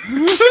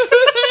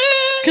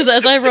 Because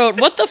as I wrote,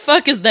 what the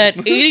fuck is that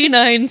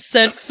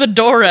 89-cent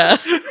fedora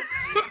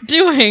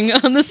doing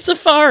on the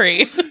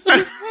safari?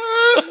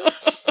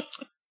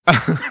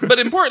 But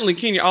importantly,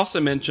 Kenya also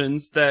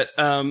mentions that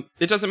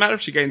it doesn't matter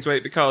if she gains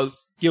weight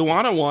because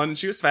Joanna won and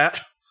she was fat.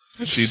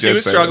 She She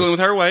was say struggling this.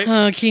 with her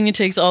weight. Kenya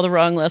takes all the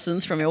wrong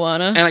lessons from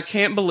Ioana. And I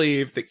can't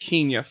believe that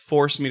Kenya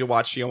forced me to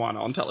watch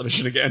Joanna on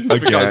television again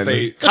because Again.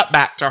 they cut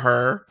back to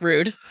her.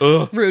 Rude.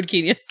 Ugh. Rude,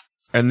 Kenya.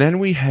 And then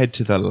we head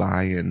to the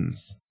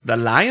lions. The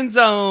Lion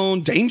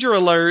Zone, danger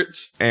alert.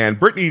 And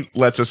Brittany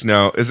lets us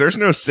know, there's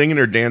no singing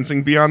or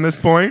dancing beyond this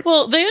point?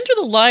 Well, they enter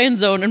the lion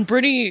zone, and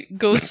Brittany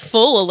goes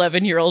full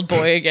 11-year-old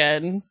boy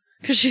again.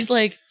 Because she's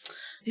like,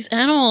 these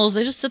animals,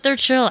 they just sit there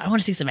chill. I want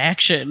to see some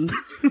action.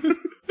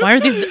 Why are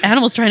these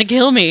animals trying to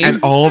kill me?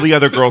 And all the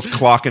other girls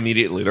clock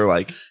immediately. They're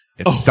like,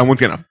 if someone's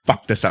going to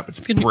fuck this up, it's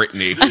gonna-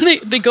 Brittany.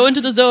 And they go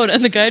into the zone,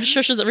 and the guide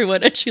shushes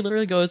everyone, and she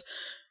literally goes,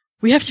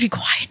 we have to be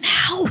quiet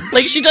now.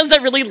 Like, she does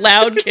that really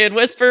loud kid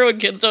whisper when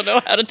kids don't know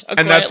how to talk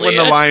And that's when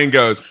quietly. the lion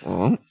goes,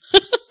 "Oh."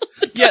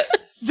 Yeah,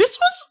 this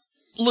was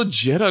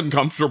legit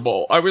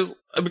uncomfortable. I was,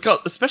 because,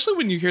 especially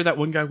when you hear that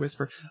one guy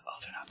whisper, oh,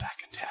 they're not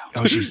backing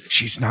down. Oh,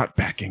 she's not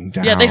backing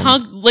down. Yeah, they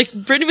honk, like,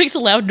 Brittany makes a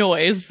loud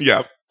noise.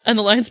 Yeah. And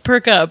the lions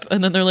perk up,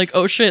 and then they're like,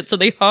 oh shit. So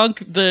they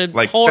honk the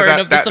Like, horn that,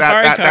 of the that,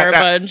 safari that, car a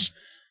that. bunch.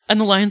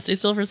 And the lions stay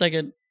still for a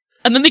second.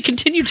 And then they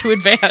continue to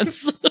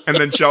advance. And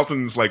then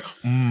Shelton's like,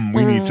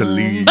 we need to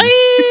leave. Bye!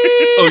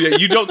 Oh yeah,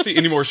 you don't see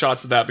any more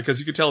shots of that because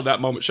you could tell at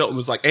that moment Shelton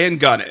was like, and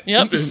gun it.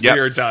 Yep. Yep.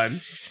 We're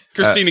done.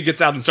 Christina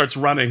gets out and starts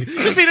running.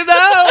 Christina,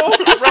 no!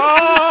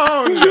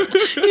 Wrong!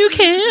 You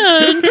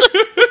can't.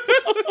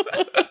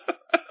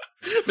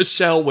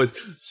 Michelle was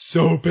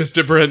so pissed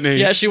at Brittany.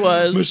 Yeah, she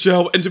was.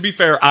 Michelle, and to be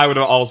fair, I would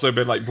have also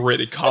been like,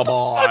 Brittany, come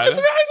on. What's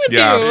wrong with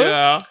Yeah. you?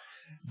 Yeah.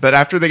 But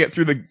after they get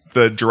through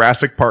the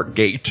Jurassic Park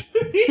gate,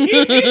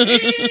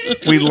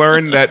 we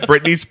learn that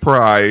Brittany's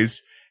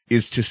prize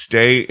is to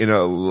stay in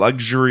a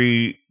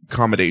luxury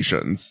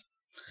accommodations.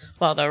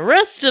 While the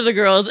rest of the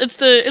girls, it's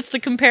the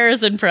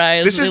comparison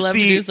prize. This They is love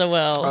to the- do so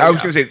well. I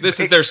was going to say, This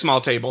is their small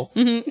table.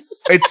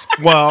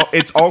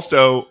 it's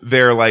also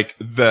their like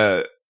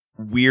the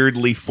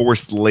weirdly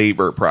forced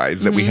labor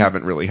prize that we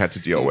haven't really had to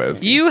deal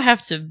with. You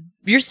have to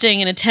you're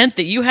staying in a tent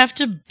that you have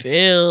to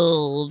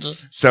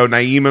build. So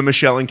Naima,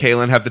 Michelle, and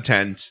Kaylin have the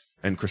tent,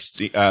 and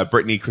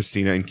Brittany,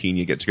 Christina, and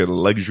Kenya get to go to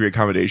luxury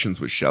accommodations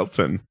with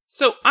Shelton.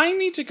 So I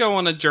need to go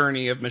on a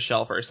journey of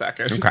Michelle for a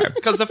second. Okay.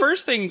 Because the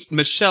first thing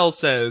Michelle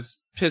says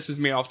pisses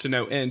me off to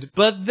no end.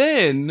 But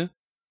then,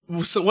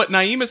 so what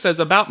Naima says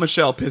about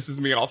Michelle pisses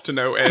me off to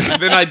no end.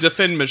 And then I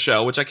defend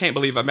Michelle, which I can't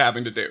believe I'm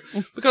having to do.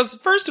 Because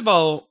first of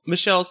all,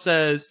 Michelle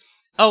says,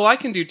 oh, I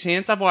can do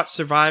tents. I've watched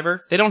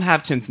Survivor. They don't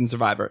have tents in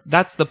Survivor.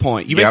 That's the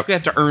point. You basically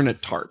have to earn a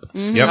tarp.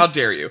 Yep. How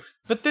dare you?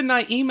 But then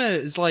Naima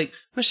is like,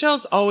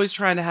 Michelle's always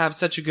trying to have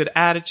such a good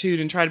attitude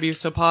and try to be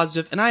so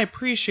positive, and I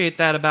appreciate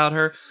that about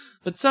her,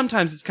 but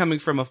sometimes it's coming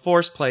from a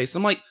forced place.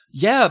 I'm like,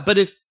 yeah, but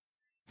if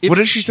What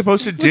is she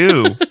supposed to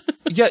do?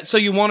 yeah, so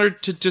you want her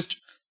to just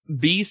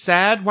be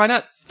sad? Why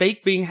not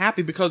fake being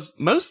happy? Because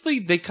mostly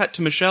they cut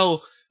to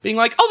Michelle being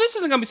like, oh, this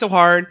isn't going to be so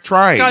hard.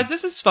 Try. Guys,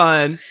 this is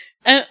fun.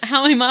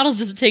 How many models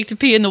does it take to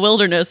pee in the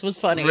wilderness was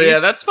funny. Yeah,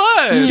 that's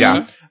fun.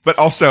 Yeah. But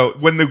also,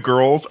 when the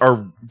girls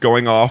are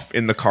going off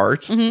in the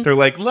cart, they're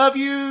like, love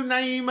you,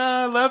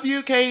 Naima. Love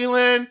you,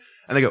 Kaylin.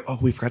 And they go, oh,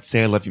 we forgot to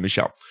say I love you,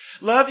 Michelle.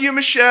 Love you,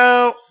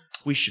 Michelle.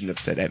 We shouldn't have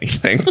said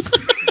anything.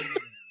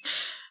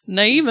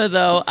 Naima,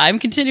 though, I'm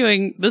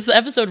continuing. This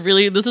episode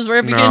really, this is where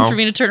it begins for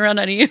me to turn around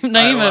on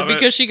Naima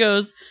because she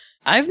goes,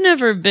 I've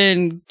never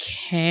been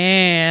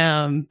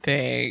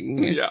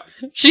camping. Yeah.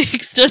 She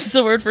extends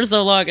the word for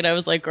so long, and I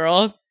was like,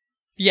 girl,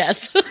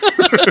 yes.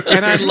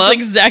 And I love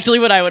That's exactly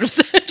what I would have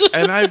said.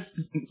 And I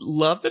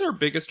love that her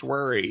biggest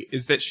worry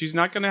is that she's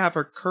not going to have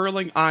her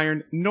curling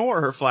iron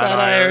nor her flat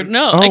iron.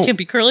 No, Oh. it can't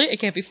be curly. It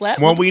can't be flat.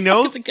 Well, What we the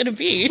know- fuck is it going to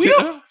be?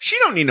 She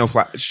don't need no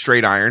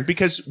straight iron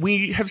because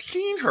we have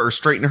seen her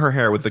straighten her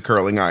hair with the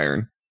curling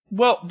iron.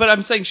 Well, but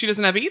I'm saying she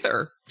doesn't have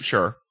either.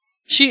 Sure.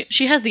 She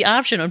has the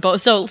option on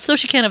both. So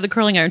she can't have the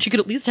curling iron. She could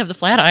at least have the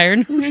flat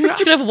iron. She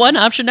could have one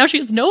option. Now she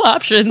has no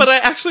options. But I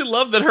actually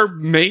love that her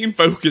main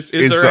focus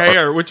is her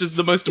hair, which is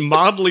the most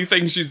modelly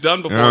thing she's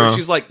done before. Yeah.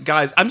 She's like,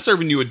 guys, I'm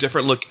serving you a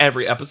different look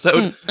every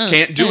episode.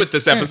 Can't do it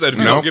this episode if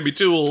you Nope. don't give me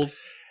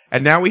tools.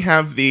 And now we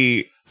have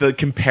the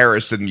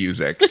comparison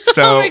music.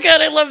 So oh my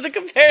god, I love the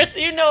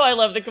comparison. You know I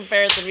love the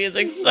comparison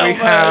music so we much.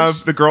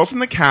 have the girls in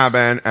the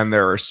cabin, and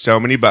there are so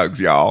many bugs,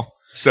 y'all.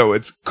 So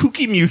it's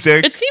kooky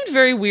music. It seemed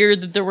very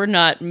weird that there were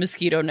not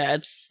mosquito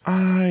nets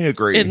I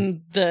agree.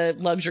 in the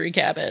luxury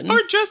cabin. Or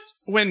just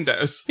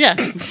windows. Yeah.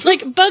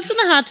 Like bugs in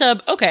the hot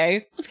tub.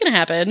 Okay. What's going to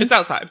happen? It's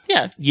outside.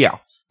 Yeah. yeah.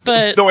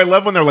 But Though I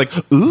love when they're like,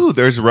 ooh,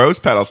 there's rose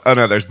petals. Oh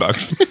no, there's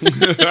bugs.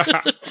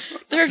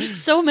 there are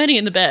just so many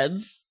in the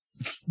beds.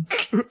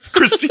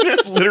 Christina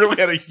literally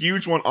had a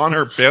huge one on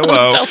her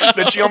pillow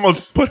that she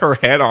almost put her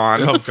head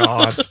on. Oh,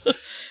 God.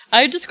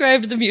 I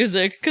described the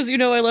music because you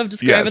know I love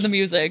describing Yes. the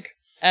music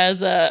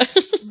as a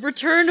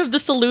return of the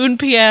saloon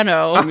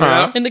piano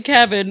Uh-huh. in the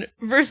cabin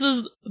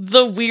versus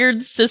the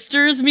Weird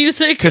Sisters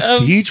music of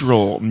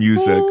Cathedral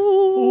music.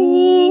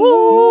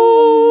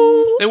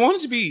 They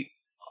wanted to be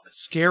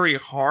scary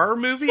horror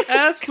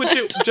movie-esque, which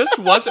it just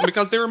wasn't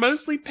because they were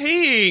mostly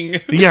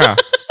peeing. Yeah.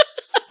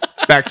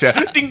 Back to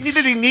ding ding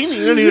ding ding ding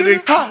ding ding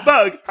ding. Ha,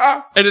 bug.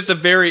 Ha. And at the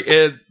very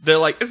end, they're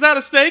like, is that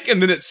a snake?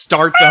 And then it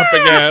starts up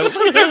again.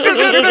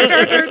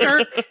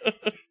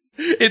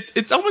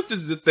 It's almost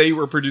as if they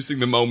were producing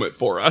the moment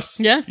for us.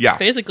 Yeah, Yeah.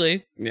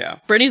 basically. Yeah.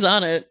 Brittany's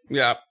on it.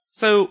 Yeah.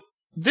 So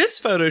this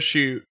photo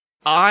shoot,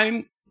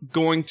 I'm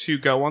going to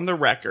go on the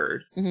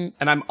record, Mhm.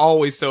 and I'm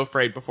always so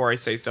afraid before I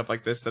say stuff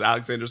like this that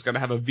Alexander's going to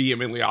have a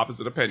vehemently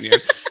opposite opinion.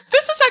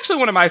 This is actually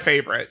one of my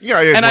favorites.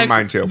 Yeah, it is And one of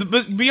mine too.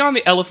 But beyond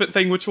the elephant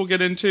thing, which we'll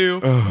get into,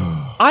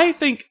 I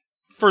think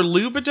for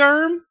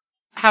Lubriderm,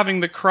 having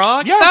the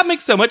croc, Yeah. that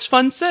makes so much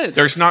fun sense.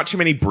 There's not too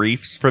many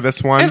briefs for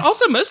this one. And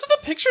also, most of the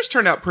pictures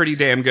turn out pretty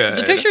damn good.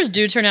 The pictures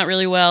do turn out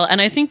really well,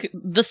 and I think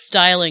the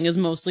styling is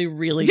mostly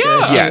really Yeah.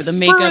 good. Too. Yes. The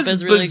makeup For as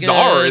is really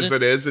bizarre good. as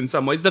it is in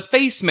some ways. The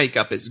face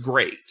makeup is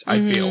great, I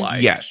feel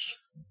like. Yes.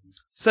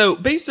 So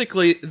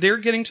basically, they're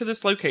getting to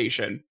this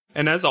location,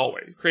 and as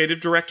always, creative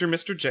director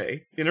Mr.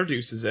 J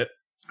introduces it,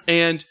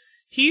 and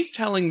he's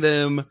telling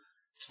them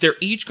they're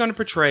each going to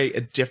portray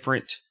a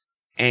different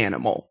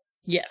animal.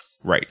 Yes.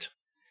 Right.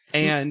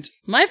 And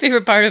My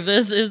favorite part of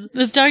this is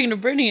this talking to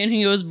Brittany, and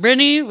he goes,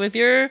 Brittany, with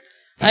your...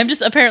 I've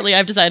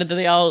decided that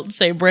they all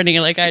say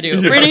Brittany like I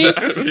do. Brittany,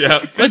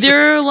 yeah, with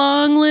your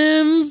long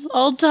limbs,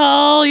 all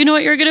tall, you know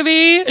what you're going to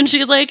be? And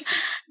she's like,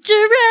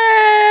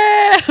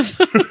 giraffe!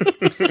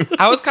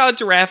 I was called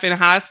Giraffe in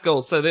high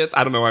school, so that's,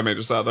 I don't know why I made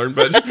it Southern,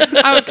 but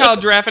I was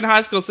called Giraffe in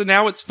high school, so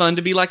now it's fun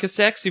to be like a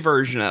sexy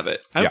version of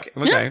it. Okay.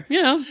 Yeah. Okay.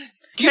 You know,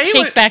 you Kaylin-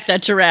 take back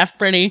that giraffe,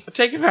 Brittany.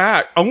 Take it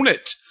back. Own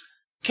it.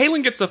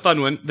 Kaylin gets the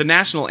fun one, the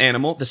national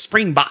animal, the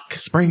springbok,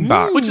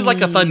 Springbok. which is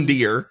like a fun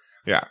deer,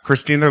 Yeah.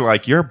 Christine, they're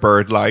like, you're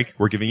bird-like.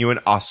 We're giving you an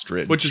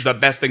ostrich. which is the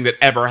best thing that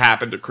ever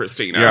happened to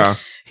Christina. Yeah.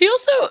 He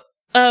also,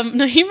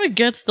 Naima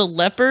gets the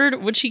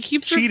leopard, which he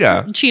keeps...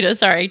 Cheetah.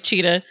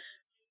 Cheetah.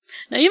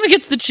 Naima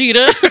gets the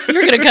cheetah.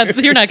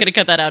 You're not gonna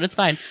cut that out. It's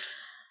fine.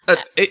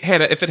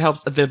 Hannah, if it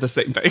helps, they're the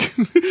same thing.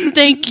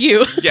 Thank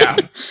you. Yeah.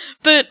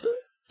 But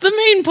The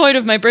main point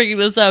of my bringing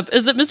this up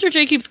is that Mr.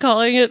 J keeps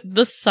calling it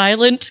the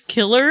silent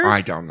killer.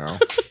 I don't know.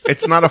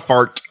 It's not a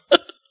fart.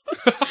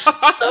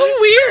 So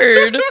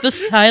weird. The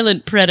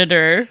silent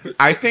predator.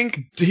 I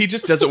think He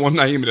just doesn't want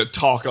Naima to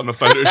talk on the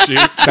photo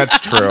shoot. that's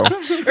true.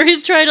 Or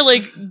he's trying to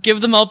like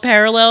give them all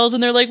parallels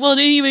and they're like, well,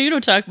 you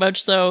don't talk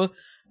much, so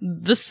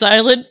the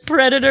silent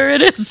predator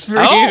it is for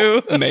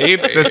you.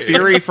 Maybe. The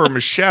theory for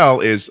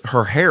Michelle is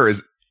her hair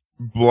is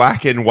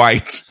black and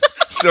white.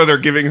 So they're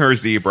giving her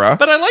zebra.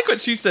 But I like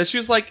what she says. She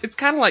was like, it's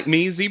kind of like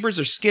me. Zebras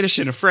are skittish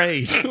and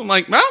afraid. I'm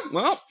like,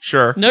 well,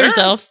 Sure. Know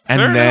yourself. And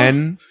fair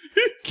then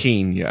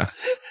Kenya.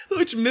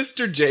 which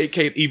Mr. J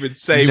can't even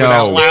say No.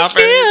 without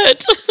laughing.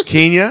 Can't.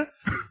 Kenya,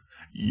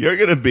 you're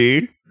gonna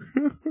be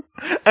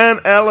an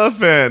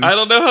elephant. I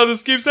don't know how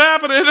this keeps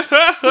happening.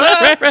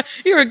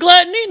 You're a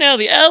gluttony, now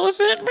the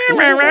elephant.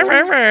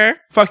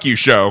 Fuck you,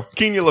 show.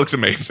 Kenya looks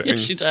amazing. Yes,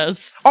 she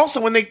does.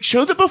 Also, when they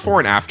show the before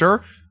and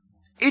after,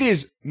 it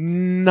is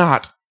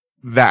not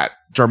that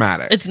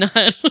dramatic. It's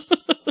not.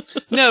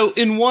 No,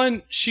 in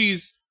one,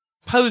 she's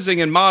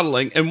posing and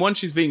modeling, and one,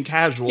 she's being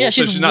casual. Yeah,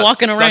 so she's not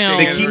walking sucking around. in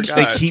they her keep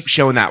they guts. keep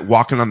showing that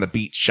walking on the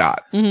beach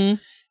shot. hmm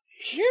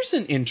Here's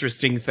an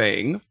interesting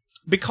thing,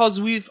 because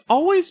we've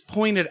always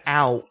pointed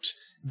out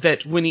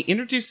that when he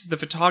introduces the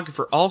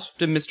photographer,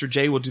 often Mr.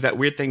 J will do that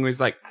weird thing where he's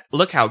like,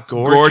 look how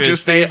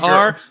gorgeous they these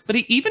are. girls. But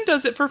he even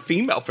does it for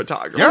female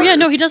photographers. Oh yeah,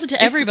 no, he does it to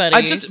It's- everybody.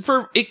 it used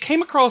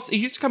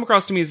to come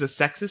across to me as a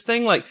sexist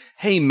thing, like,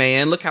 hey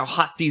man, look how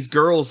hot these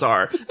girls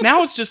are.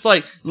 Now it's just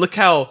like, look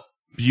how,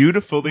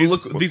 Beautiful.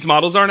 these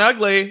models aren't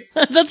ugly.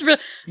 That's real.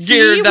 See,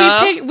 Geared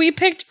up. we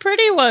picked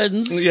pretty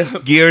ones. Yeah.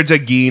 Gerda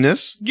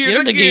Guinness.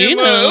 Gerda Guinness.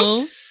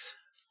 Guinness.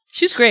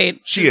 She's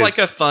great. She She's is. like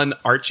a fun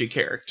Archie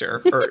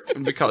character, or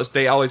because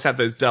they always have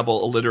those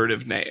double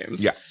alliterative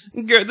names. Yeah.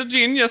 Gerda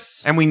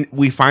Genius. And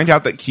we find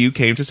out that Q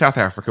came to South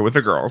Africa with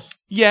the girls,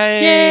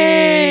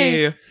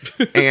 Yay!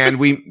 and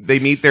they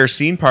meet their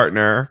scene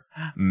partner,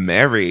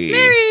 Mary,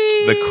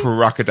 Mary! the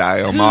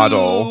crocodile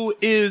model, Who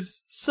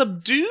is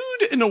subdued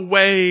in a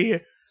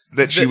way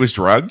that she was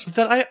drugged.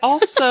 that I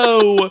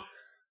also,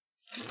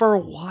 for a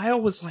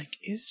while, was like,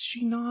 is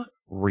she not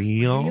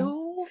Real.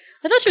 real?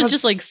 I thought she was 'Cause-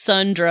 just like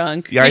sun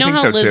drunk. Yeah, you I know think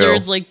how so, too.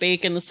 lizards like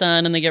bake in the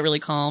sun and they get really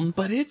calm.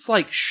 But it's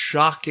like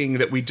shocking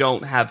that we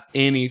don't have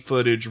any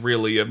footage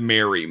really of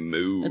Mary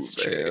moving. That's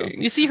true.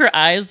 You see her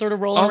eyes sort of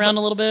rolling Although- around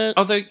a little bit.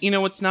 Although, you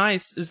know what's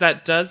nice is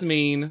that does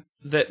mean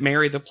that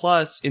Mary the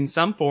Plus, in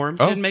some form,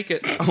 Oh. did make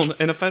it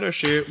in a photo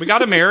shoot. We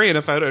got a Mary in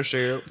a photo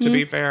shoot, to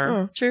be fair.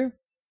 Oh. True.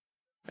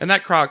 And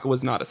that croc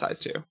was not a size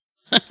 2.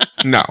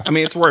 No, I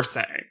mean, it's worth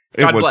saying.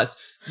 It God was- bless.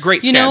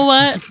 Great You skin. know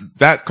what?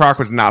 that croc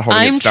was not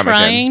holding I'm its stomach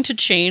trying in. to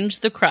change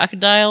the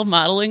crocodile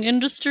modeling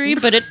industry,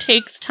 but it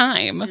takes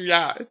time.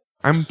 Yeah.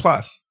 I'm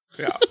plus.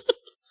 Yeah.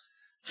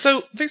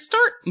 So they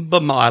start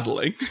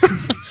bemodeling.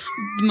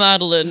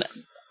 Modeling.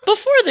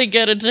 Before they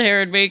get into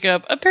hair and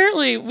makeup,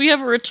 apparently we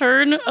have a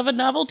return of a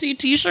novelty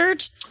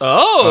t-shirt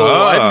Oh,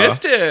 Ah. I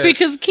missed it.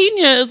 because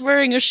Kenya is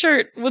wearing a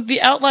shirt with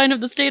the outline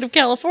of the state of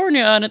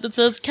California on it that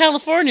says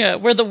California,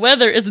 where the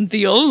weather isn't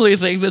the only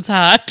thing that's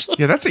hot.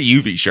 Yeah, that's a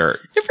UV shirt.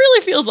 It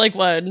really feels like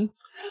one.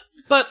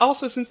 But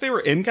also, since they were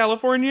in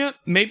California,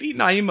 maybe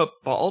Naima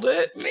balled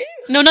it.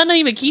 No, not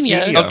even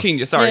Kenya. Kenya. Oh,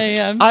 Kenya, sorry.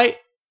 Yeah.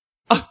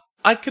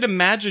 I could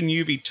imagine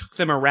UV took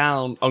them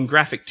around on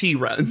graphic tee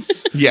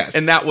runs. Yes,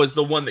 And that was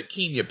the one that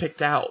Kenya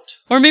picked out.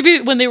 Or maybe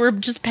when they were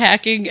just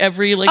packing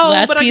every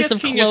last but I piece guess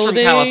of Kenya's clothing.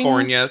 from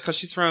California because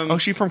she's from. oh,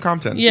 she from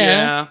Compton.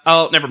 Yeah.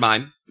 Oh, never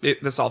mind.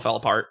 This all fell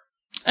apart.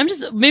 I'm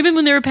just maybe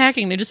when they were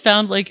packing, they just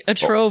found like a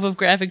trove of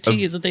graphic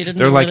tees that they didn't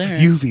They're know like, were there.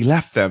 UV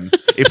left them.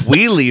 If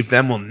we leave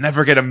them, we'll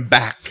never get them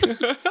back.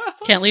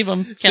 Can't leave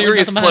them. Can't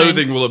Serious leave nothing behind.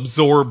 Clothing will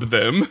absorb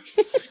them.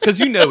 Because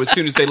as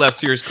soon as they left,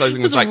 Serious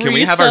Clothing was Just like, can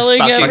we have our reselling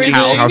fucking everything.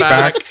 house House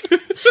back?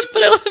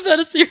 But I love that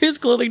a serious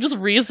clothing just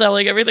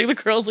reselling everything the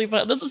girls leave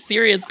behind. That's a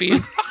serious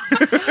piece.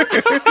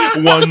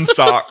 One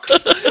sock.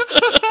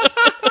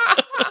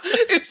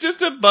 It's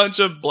just a bunch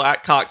of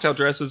black cocktail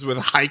dresses with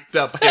hiked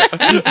up hair.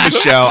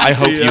 Michelle, I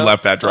hope you Yeah.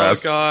 left that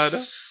dress. Oh,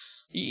 God.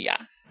 Yeah.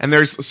 And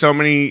there's so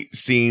many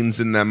scenes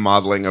in them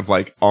modeling of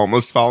like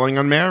almost falling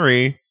on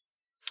Mary.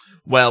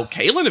 Well,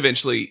 Kaylin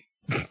eventually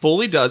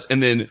fully does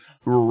and then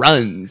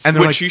runs, And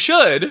they're which like- she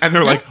should. And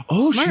they're like,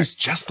 oh, Smart. she's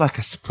just like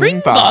a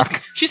Springbok.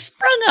 springbok. She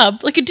sprung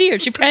up like a deer.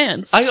 She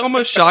pranced. I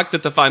almost shocked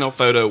that the final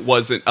photo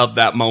wasn't of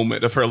that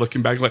moment of her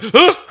looking back like,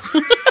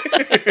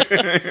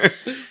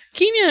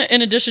 Kenya,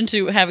 in addition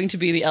to having to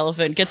be the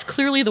elephant, gets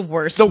clearly the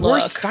worst The look.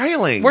 worst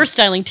styling. Worst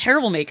styling,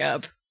 terrible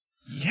makeup.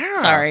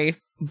 Yeah. Sorry.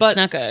 But It's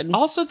not good.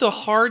 also the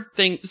hard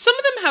thing, some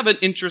of them have an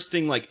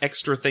interesting, like,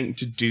 extra thing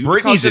to do Britney's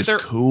because of is their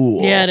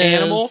cool. Yeah, it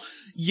is. animal.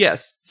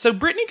 Yes. So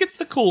Brittany gets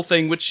the cool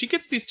thing, which she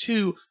gets these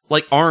two,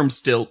 like, arm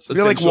stilts.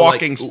 They're like essentially,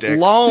 walking sticks.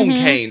 Long Mhm.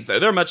 canes, though.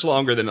 They're much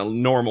longer than a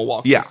normal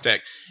walking Yeah.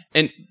 stick.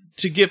 And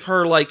to give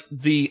her, like,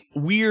 the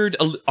weird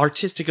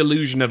artistic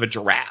illusion of a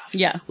giraffe.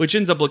 Yeah. Which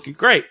ends up looking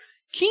great.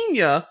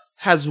 Kenya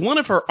has one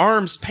of her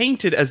arms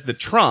painted as the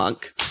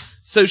trunk.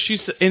 So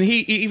and he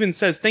even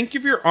says, think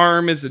of your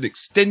arm as an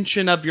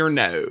extension of your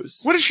nose.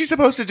 What is she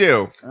supposed to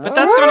do? But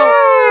that's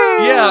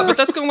gonna, but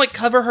that's gonna like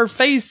cover her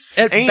face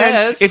at And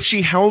best. if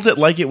she held it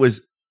like it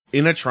was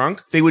in a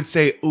trunk, they would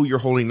say, "Oh, you're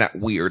holding that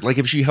weird." Like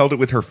if she held it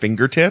with her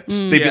fingertips,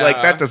 they'd be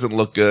like, "That doesn't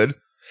look good."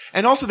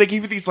 And also, they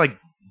gave you these like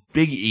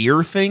big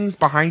ear things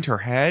behind her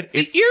head.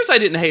 The ears I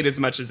didn't hate as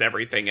much as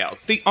everything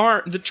else.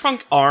 The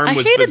trunk arm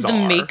was hated bizarre.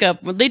 the makeup.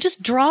 They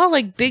just draw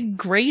like big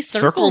gray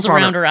circles on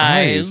around her her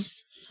eyes.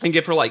 eyes. And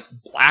give her like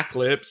black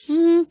lips,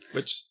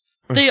 which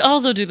They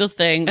also do this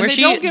thing where they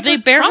don't give they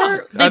her bare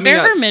trunk. her I mean,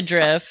 her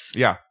midriff.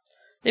 Yeah.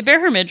 They bare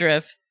her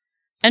midriff.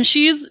 And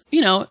she's,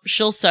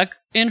 she'll suck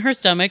in her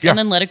stomach Yeah. and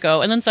then let it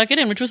go and then suck it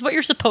in, which was what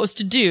you're supposed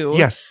to do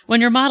Yes.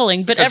 when you're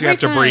modeling. But Because you every have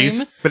to time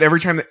breathe. But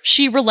every time that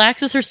she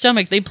relaxes her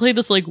stomach, they play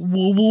this like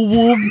woo woo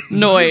woo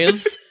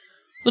noise.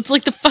 It's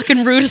like the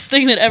fucking rudest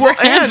thing that ever and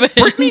happened.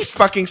 Brittany's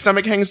fucking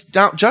stomach hangs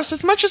down just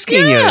as much as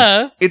Kenya's.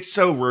 Yeah. It's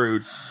so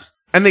rude.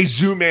 And they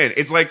zoom in.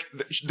 It's like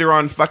they're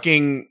on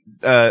fucking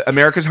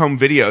America's Home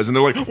Videos, and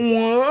they're like,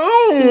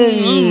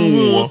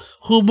 "Whoa!"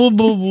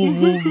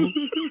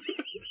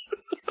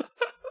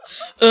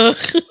 Ugh.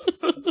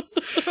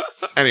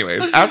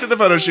 Anyways, after the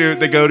photo shoot,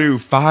 they go to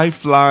Five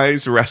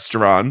Flies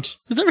restaurant.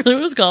 Is that really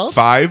what it's called?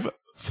 Five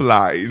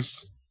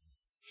Flies.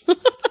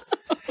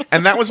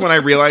 And that was when I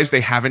realized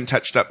they haven't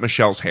touched up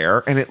Michelle's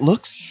hair, and it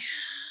looks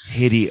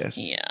hideous.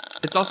 Yeah.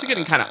 it's also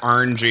getting kind of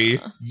orangey.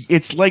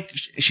 It's like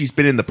she's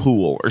been in the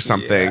pool or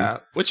something. Yeah,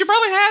 which she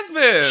probably has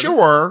been.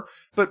 Sure,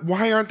 but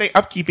why aren't they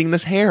upkeeping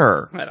this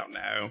hair? I don't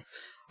know.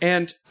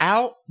 And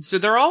so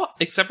they're all,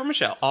 except for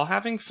Michelle, all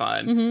having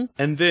fun. Mm-hmm.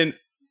 And then,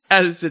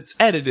 as it's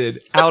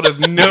edited, out of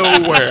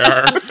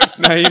nowhere,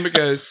 Naima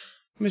goes,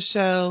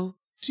 Michelle,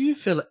 do you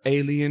feel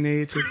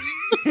alienated?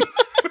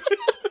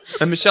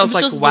 And Michelle's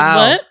like,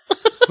 wow. What?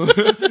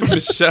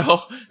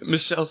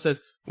 Michelle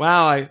says,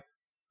 wow,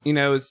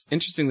 it's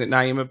interesting that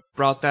Naima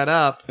brought that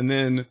up. And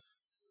then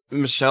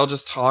Michelle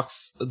just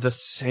talks the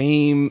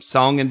same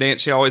song and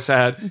dance she always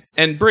had.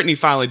 And Brittany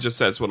finally just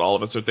says what all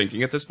of us are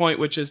thinking at this point,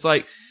 which is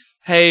like,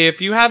 hey,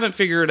 if you haven't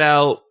figured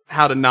out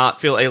how to not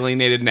feel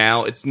alienated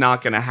now, it's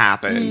not going to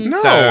happen.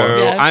 No.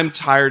 So Yeah. I'm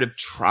tired of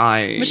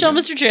trying. Michelle,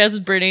 Mr. Jazz,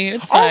 and Brittany.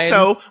 It's fine.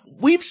 Also,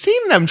 we've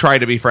seen them try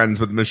to be friends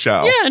with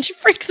Michelle. Yeah, and she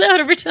freaks out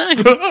every time.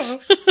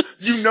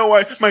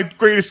 My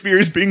greatest fear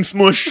is being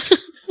smushed.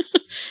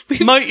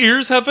 My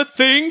ears have a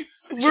thing.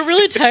 We're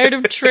really tired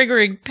of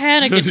triggering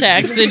panic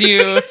attacks in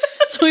you,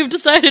 so we've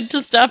decided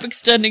to stop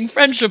extending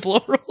friendship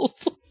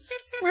laurels.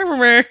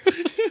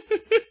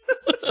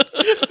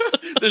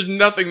 There's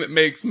nothing that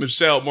makes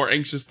Michelle more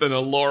anxious than a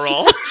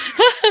laurel.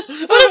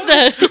 What is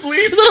that?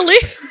 Leaves. Is that a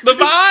leaf? The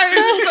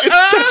vines!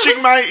 It's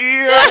touching my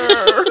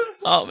ear.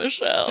 Oh,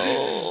 Michelle.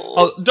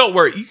 Oh, don't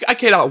worry. I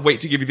cannot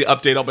wait to give you the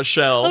update on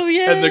Michelle Oh,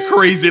 yeah. and the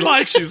crazy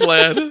life she's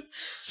led.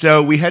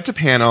 So we head to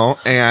panel,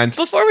 and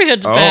Before we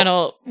head to Oh.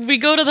 panel, we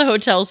go to the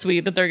hotel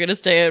suite that they're going to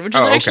stay in, which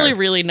is Oh, okay. actually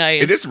really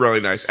nice. it is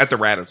really nice at the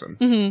Radisson.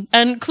 Mhm.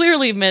 And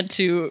clearly meant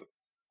to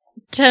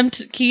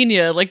tempt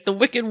Kenya, like the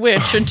Wicked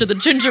Witch, into the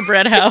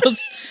gingerbread house.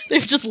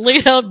 They've just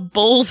laid out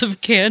bowls of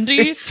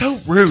candy. It's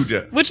so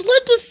rude. Which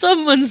led to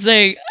someone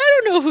saying,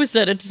 I don't know who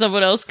said it to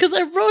someone else, because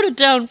I wrote it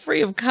down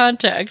free of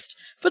context,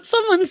 but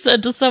someone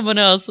said to someone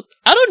else,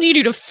 I don't need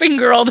you to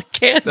finger all the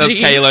candy. That's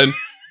Kaylin.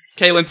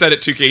 Kaylin said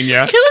it to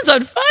Kenya. Kalen's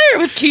on fire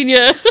with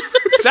Kenya.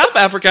 South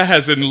Africa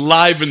has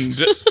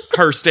enlivened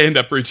her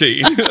stand-up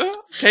routine. I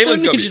don't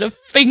Kaylin's going need you to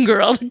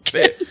finger all the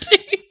candy.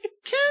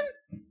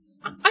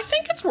 I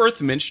think it's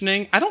worth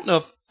mentioning, I don't know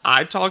if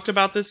I've talked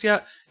about this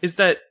yet, is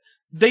that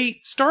they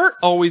start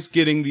always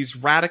getting these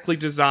radically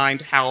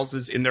designed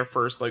houses in their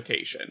first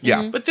location.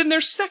 Yeah. But then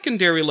their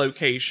secondary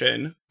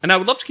location, and I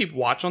would love to keep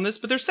watch on this,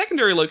 but their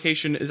secondary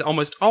location is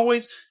almost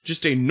always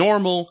just a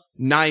normal,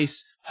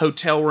 nice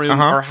hotel room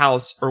Uh-huh. or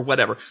house or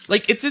whatever.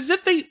 Like, it's as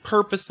if they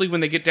purposely,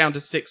 when they get down to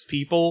 6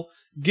 people,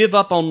 give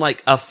up on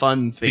like a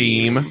fun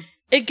theme.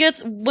 It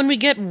gets, when we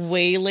get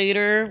way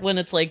later, when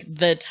it's like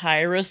the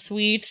Tyra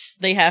suite,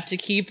 they have to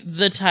keep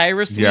the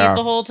Tyra suite Yeah.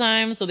 the whole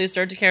time, so they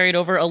start to carry it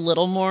over a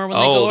little more when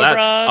they Oh, go that's-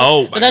 abroad.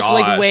 oh my But that's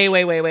like gosh. way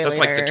That's later.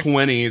 like the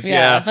 20s,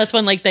 yeah. That's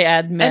when like they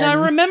add men. And I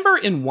remember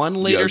in one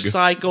later Yug.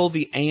 cycle,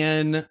 the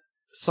Anne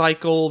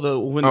cycle,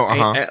 when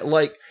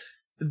like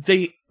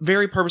they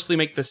very purposely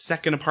make the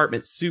second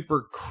apartment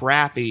super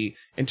crappy,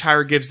 and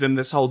Tyra gives them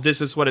this whole "this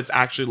is what it's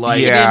actually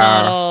like." Yeah.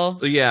 model,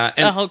 yeah, a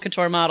and haute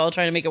couture model,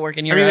 trying to make it work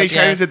in I Europe. mean, they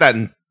kind yeah. of did that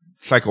in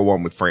Cycle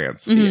 1 with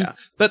France. Mhm. yeah.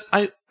 But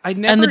I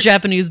never And the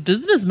Japanese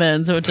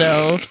businessman's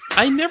hotel.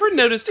 I never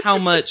noticed how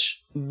much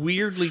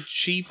weirdly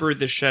cheaper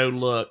the show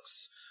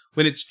looks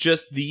when it's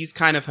just these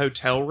kind of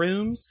hotel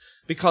rooms,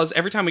 because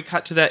every time we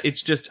cut to that,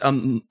 it's just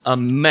a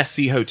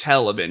messy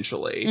hotel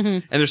eventually. Mm-hmm.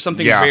 And there's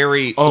something Yeah.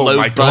 very Oh low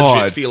my budget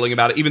God. feeling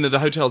about it, even though the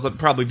hotels are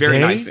probably very They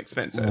nice and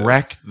expensive.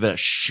 Wrecked the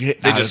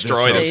shit They out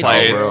destroy of this this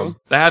place. hotel room.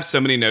 They have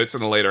so many notes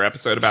in a later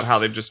episode about how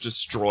they've just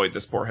destroyed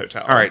this poor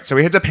hotel. All right, so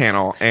we hit the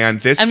panel,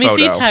 and this And we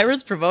photo. see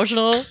Tyra's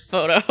promotional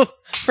photo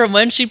from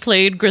when she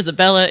played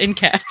Grisabella in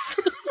Cats.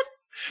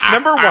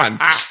 Number one,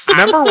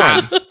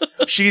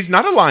 She's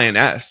not a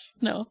lioness.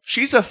 No.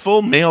 She's a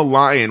full male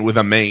lion with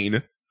a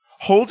mane,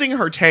 holding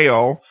her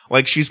tail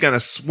like she's gonna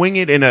swing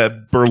it in a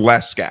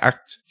burlesque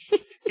act.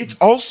 It's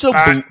also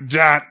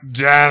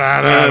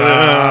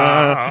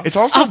it's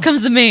also Off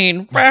comes the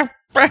mane.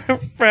 Throw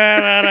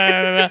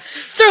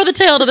the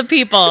tail to the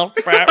people.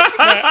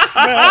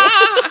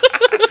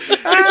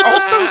 it's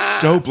also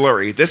so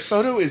blurry. This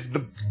photo is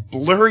the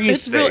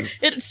blurriest thing.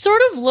 It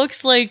sort of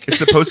looks like It's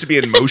supposed to be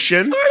in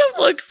motion. sort of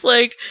looks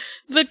like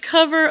the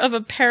cover of a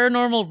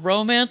paranormal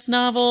romance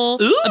novel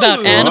Ooh.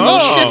 about animal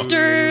Oh.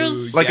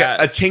 shifters. Like Yes.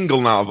 a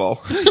Tingle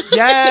novel.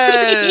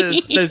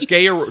 Yes, those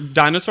gay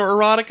dinosaur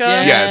erotica.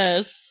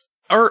 Yes.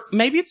 Or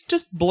maybe it's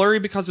just blurry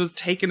because it was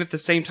taken at the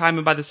same time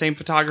and by the same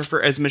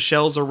photographer as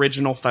Michelle's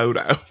original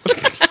photo.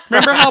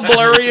 Remember how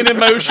blurry and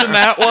emotion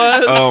that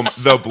was?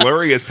 The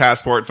blurriest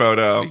passport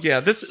photo. Yeah,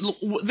 this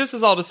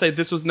is all to say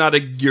this was not a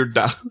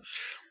Girda.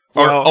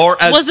 Well,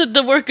 or as Was it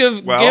the work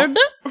of well-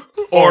 Gerda?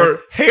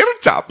 Or hair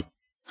top.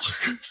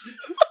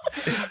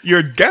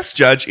 Your guest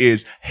judge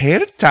is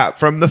hair top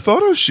from the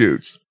photo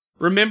shoots.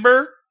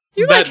 remember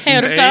You that like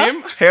Hair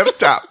name? Hair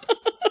top.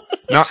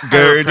 Not Tyra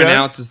Gerda.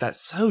 pronounces that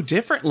so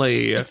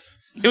differently. It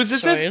was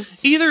as choice.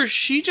 if either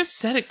she just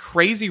said it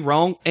crazy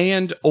wrong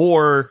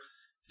or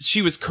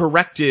she was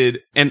corrected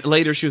and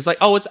later she was like,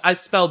 oh, I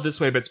spelled this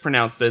way, but it's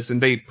pronounced this,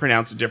 and they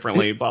pronounce it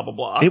differently, blah, blah,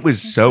 blah. It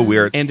was so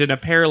weird. And in a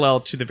parallel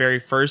to the very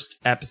first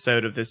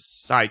episode of this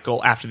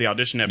cycle, after the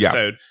audition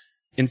episode,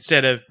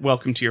 instead of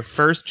welcome to your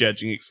first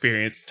judging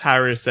experience,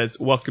 Tyra says,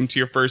 welcome to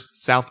your first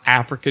South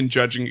African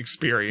judging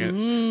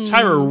experience.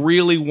 Tyra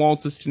really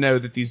wants us to know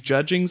that these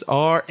judgings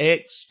are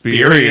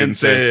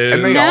experiences.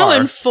 And they Now are.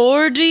 in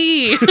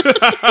 4D.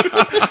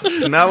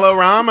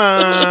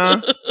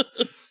 Smellorama.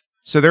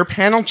 So their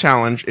panel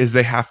challenge is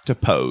they have to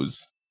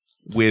pose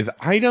with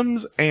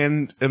items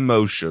and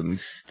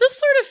emotions. This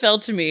sort of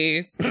felt to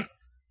me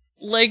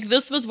like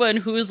this was when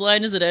Whose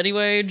Line Is It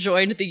Anyway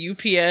joined the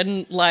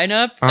UPN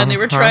lineup and they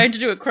were Uh-huh. trying to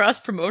do a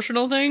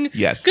cross-promotional thing.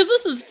 Yes. Because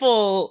this is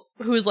full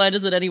Whose Line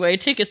Is It Anyway?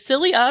 Take a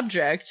silly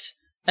object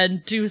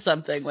and do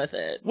something with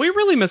it. We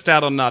really missed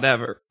out on not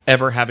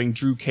ever having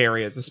Drew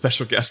Carey as a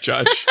special guest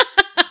judge.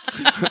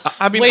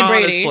 I mean, Wayne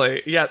honestly,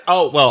 Brady. yes.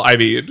 Oh, well, I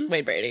mean,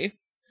 Wayne Brady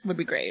would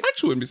be great. I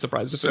actually wouldn't be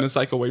surprised if in a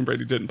cycle Wayne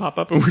Brady didn't pop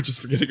up and we're just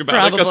forgetting about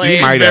it because Probably.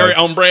 he's Might very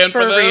have. on brand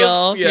for For this.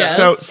 real, Yeah. yes.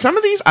 So some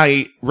of these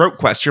I wrote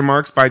question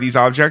marks by these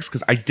objects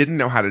because I didn't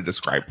know how to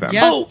describe them.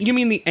 Yeah. Oh, you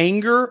mean the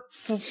anger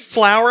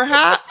flower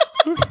hat?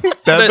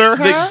 Feather that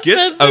hat?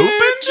 gets Feather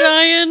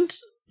opened?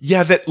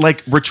 Yeah, that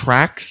like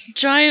retracts.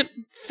 Giant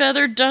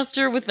feather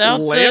duster without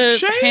the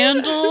Lampshade?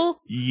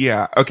 handle.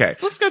 Yeah. Okay.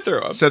 Let's go through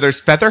them. So there's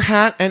feather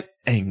hat and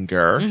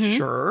anger. Mhm.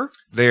 Sure.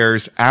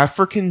 There's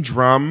African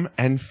drum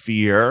and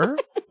fear.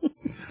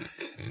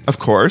 Of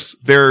course.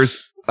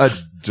 There's a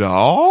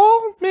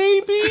doll,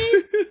 maybe?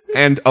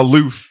 And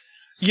aloof.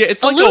 Yeah,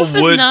 it's like Aloof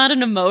a wood. is not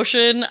an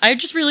emotion. I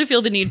just really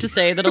feel the need to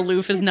say that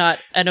aloof is not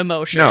an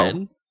emotion.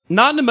 No.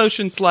 Not an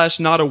emotion /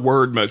 not a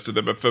word most of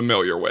them are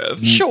familiar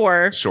with.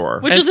 Sure. Sure.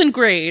 Which And- isn't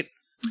great.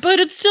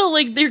 But it's still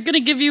like they're going to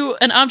give you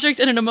an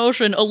object and an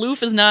emotion.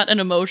 Aloof is not an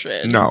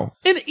emotion. No.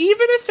 And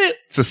even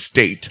It's a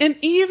state.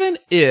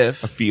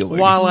 if, A feeling.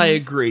 while I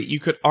agree, you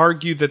could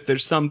argue that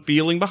there's some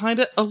feeling behind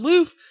it,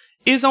 aloof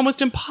is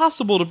almost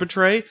impossible to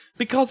portray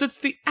because it's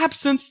the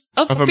absence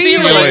of Of a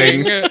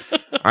feeling.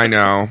 I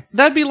know.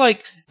 That'd be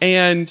like,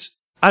 and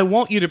I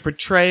want you to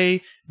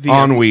portray the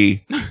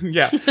Ennui.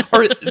 yeah,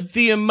 or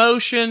the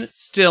emotion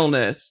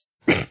stillness.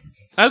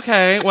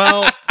 Okay,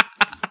 well,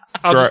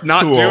 I'll just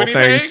not Cool. do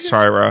anything. Thanks,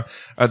 Tyra.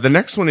 The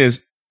next one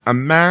is a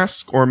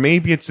mask, or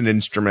maybe it's an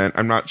instrument.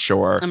 I'm not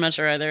sure. I'm not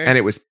sure either. And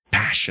it was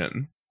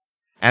passion.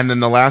 And then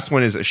the last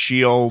one is a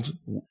shield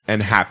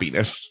and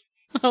happiness.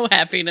 Oh,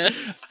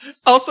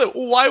 happiness. Also,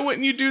 why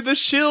wouldn't you do the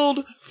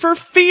shield for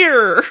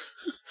fear?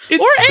 It's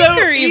Or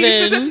anger, easy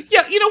even.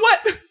 yeah, you know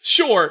what?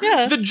 Sure.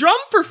 Yeah. The drum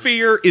for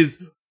fear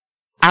is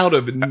out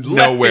of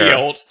nowhere. left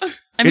field.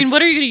 I mean, It's-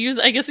 what are you going to use?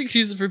 I guess you could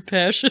use it for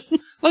passion.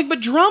 Like, but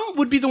drum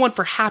would be the one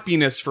for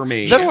happiness for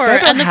me. The Sure.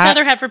 feather And the hat-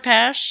 feather hat for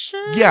passion?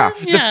 Yeah,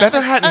 the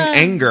feather hat and Uh,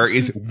 anger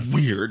is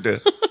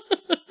weird.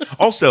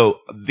 Also,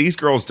 these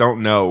girls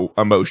don't know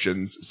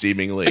emotions,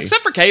 seemingly.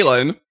 Except for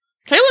Kaylin.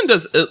 Kaylin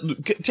does.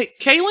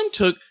 Kaylin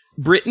took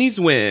Brittany's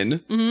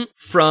win Mhm.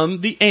 from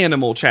the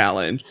animal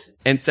challenge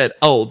and said,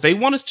 "Oh, they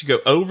want us to go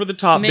over the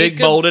top, Make big,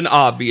 a bold, and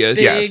obvious,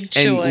 big Yes.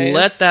 and choice.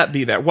 let that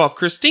be there." While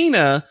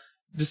Christina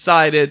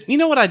decided, you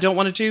know what I don't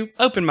want to do?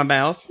 Open my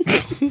mouth.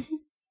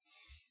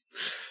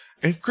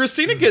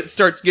 Christina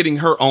starts getting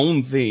her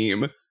own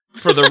theme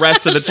for the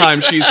rest of the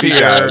time she's She here.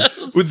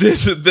 does. With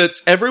this,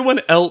 that's everyone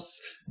else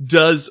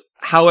does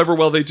however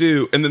well they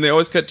do, and then they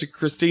always cut to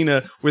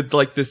Christina with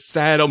like this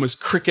sad, almost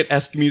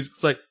cricket-esque music.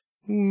 It's like,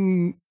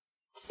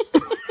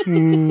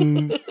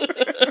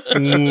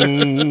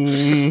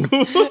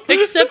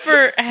 Except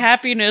for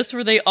happiness,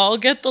 where they all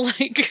get the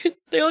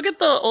they all get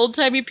the old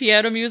timey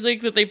piano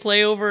music that they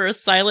play over a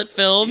silent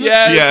film.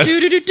 Yes. Yes.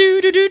 Because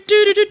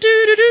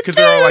Because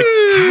they're all like,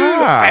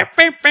 ha,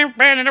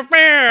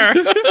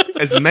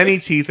 as many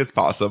teeth as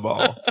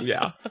possible.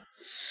 Yeah.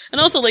 And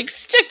also, like,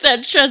 stick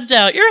that chest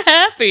out. You're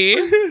happy.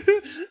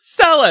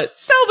 Sell it.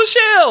 Sell the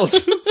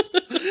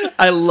shield.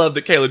 I love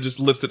that Kayla just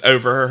lifts it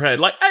over her head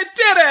like, I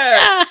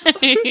did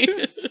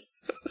it.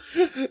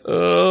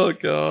 Oh,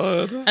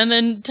 God. And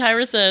then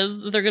Tyra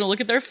says that they're going to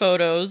look at their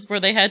photos where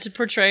they had to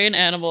portray an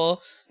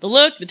animal. The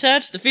look, the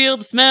touch, the feel,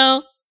 the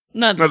smell.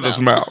 Not the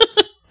smell.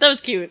 That was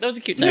cute. That was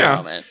a cute Tyra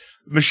moment.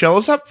 Michelle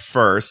is up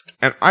first,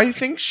 and I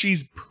think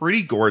she's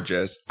pretty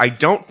gorgeous. I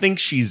don't think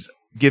she's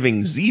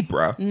giving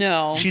zebra.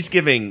 No. She's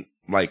giving,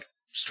 like,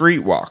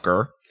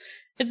 streetwalker.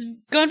 It's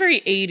gone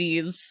very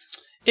 80s.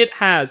 It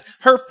has.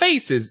 Her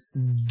face is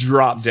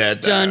drop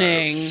dead.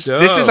 Stunning. So,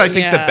 This is, I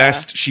think, the Yeah.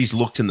 best she's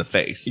looked in the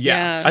face.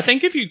 yeah. Yeah. I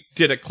think if you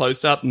did a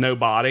close-up, no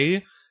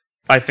body,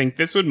 I think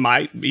this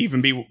might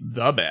even be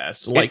the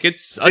best. Like,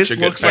 it's such this a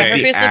good looks like Her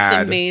the face. face ad.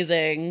 looks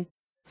amazing.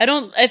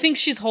 I think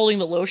she's holding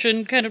the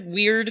lotion kind of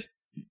weird.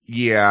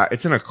 Yeah,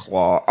 it's in a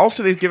claw.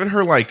 Also, they've given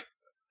her, like,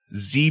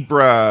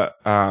 zebra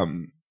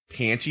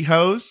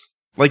pantyhose.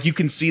 Like, you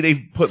can see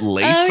they've put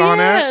lace on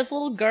it. It's a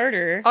little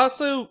garter.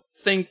 Also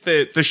think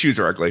that The shoes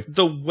are ugly.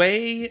 the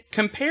way,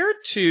 compared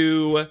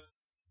to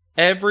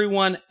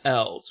everyone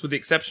else, with the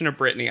exception of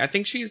Brittany, I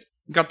think she's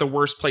got the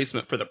worst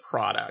placement for the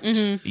product.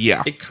 Mhm.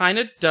 Yeah. It kind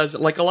of does,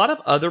 like a lot of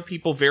other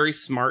people very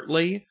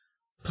smartly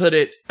put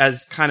it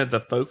as kind of the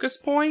focus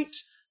point.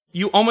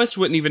 You almost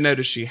wouldn't even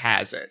notice she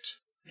has it.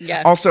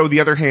 Yeah. Also,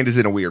 the other hand is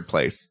in a weird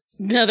place.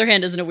 The other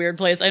hand is in a weird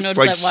place. I noticed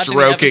like that watching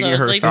stroking the episode.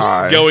 her It's like,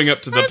 thigh. Going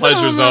up to the "Where's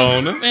pleasure mama?"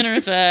 zone. In her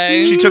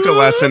thigh. She took a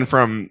lesson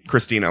from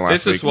Christina last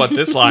This week. is what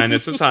this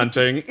lioness is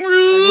hunting.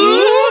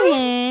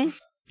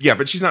 Yeah,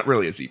 but she's not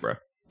really a zebra.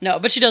 No,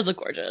 but she does look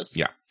gorgeous.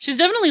 Yeah. She's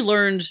definitely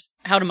learned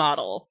how to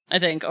model, I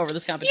think, over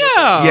this competition.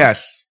 Yeah.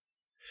 Yes.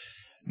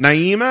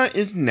 Naima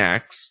is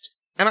next,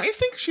 and I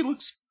think she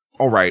looks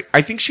all right.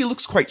 I think she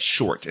looks quite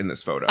short in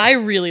this photo. I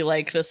really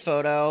like this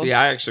photo.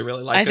 Yeah, I actually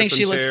really like I this think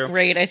she one looks too.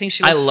 great. I think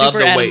she I looks love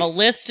super the way-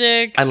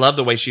 animalistic. I love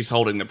the way she's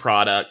holding the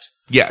product.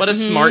 yes. What a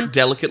Mhm. smart,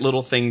 delicate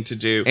little thing to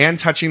do. And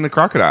touching the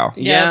crocodile.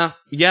 Yeah.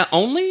 Yeah.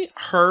 Only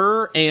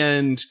her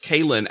and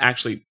Kaylin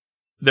actually,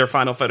 their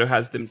final photo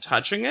has them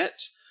touching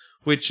it,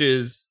 which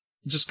is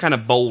just kind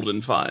of bold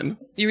and fun.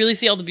 You really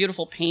see all the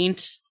beautiful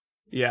paint.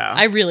 Yeah.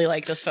 I really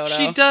like this photo.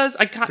 She does.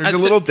 There's a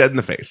little dead in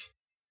the face.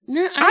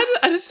 No,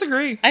 I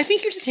disagree. I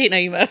think you just hate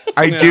Naima.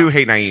 I Yeah. do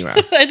hate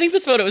Naima. I think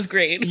this photo is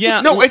great.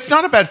 Yeah. No, it's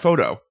not a bad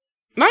photo.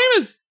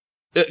 Naima's,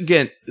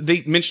 again,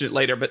 they mentioned it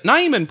later, but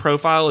Naima in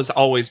profile is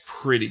always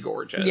pretty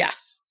gorgeous. Yeah.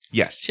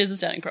 Yes. She has a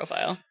stunning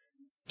profile.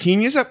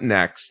 Kenya's up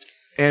next,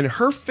 and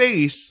her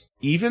face,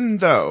 even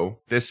though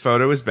this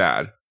photo is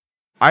bad,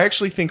 I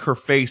actually think her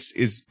face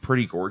is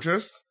pretty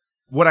gorgeous.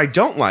 What I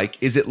don't like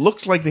is it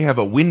looks like they have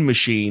a wind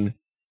machine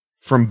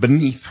from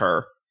beneath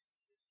her.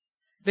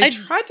 They I-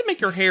 tried to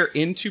make her hair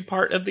into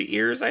part of the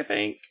ears, I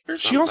think. Or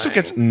She also something.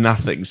 gets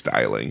nothing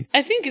styling.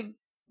 I think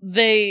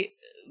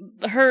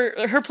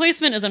her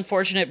placement is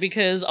unfortunate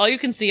because all you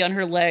can see on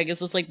her leg is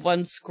this like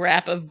one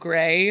scrap of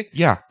gray,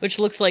 Yeah. which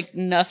looks like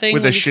nothing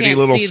With a when you shitty can't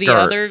little see the skirt.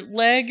 other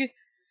leg.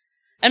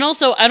 And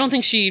also, I don't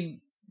think she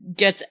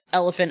gets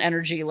elephant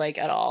energy like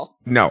at all.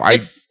 No,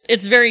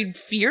 It's very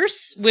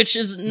fierce, which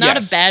is not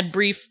Yes. a bad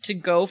brief to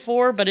go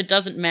for, but it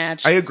doesn't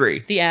match I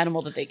agree. the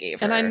animal that they gave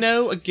her. And I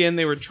know, again,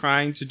 they were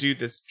trying to do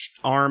this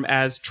arm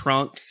as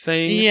trunk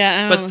thing.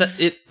 Yeah, But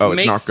it's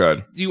makes, not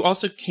good. You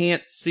also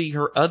can't see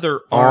her other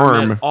arm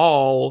Arm. at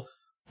all,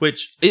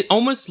 which it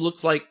almost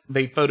looks like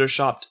they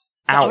photoshopped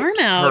The out arm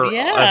out, her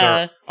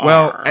yeah. other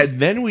Well, arm. and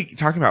then we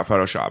talking about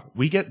Photoshop,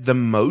 we get the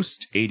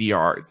most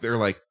ADR. They're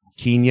like,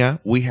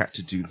 Kenya, we had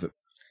to do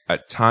a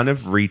ton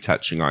of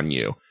retouching on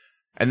you.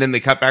 And then they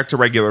cut back to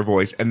regular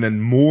voice and then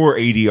more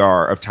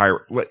ADR of Tyra.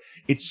 Like,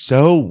 it's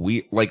so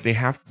weird. Like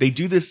they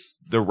do this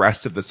the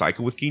rest of the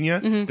cycle with Kenya.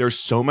 Mhm. There's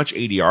so much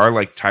ADR.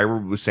 Like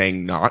Tyra was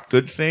saying not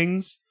good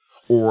things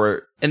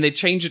or And they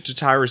change it to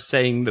Tyra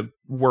saying the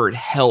word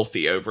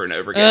healthy over and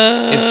over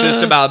again. It's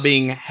just about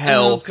being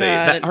healthy.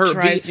 God, it her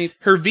drives me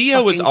her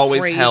VO was fucking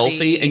always crazy.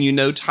 healthy, and you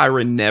know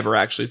Tyra never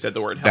actually said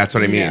the word healthy. That's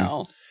what I mean.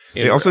 No.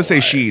 in they also real say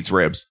life. she eats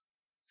ribs.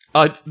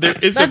 There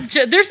is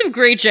a There's some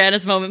great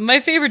Janice moment. My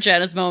favorite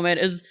Janice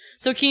moment is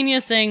so Kenya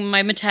saying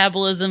my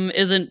metabolism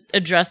isn't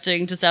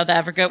adjusting to South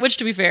Africa, which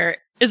to be fair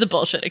is a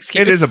bullshit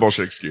excuse. It is a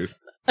bullshit excuse.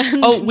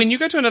 oh, when you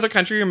go to another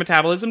country, your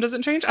metabolism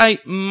doesn't change.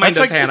 Mine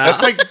does, Hannah.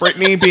 That's like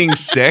Brittany being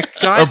sick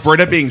Guys- or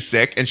Britta being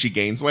sick and she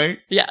gains weight.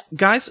 Yeah,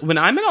 Guys, when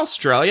I'm in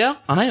Australia,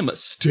 I am a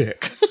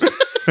stick.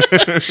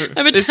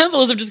 my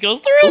metabolism just goes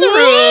through the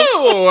roof.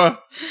 Woo!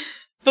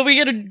 But we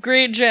get a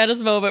great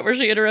Janice moment where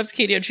she interrupts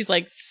Kenya and she's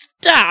like,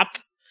 "Stop!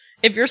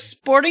 If you're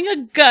sporting a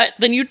gut,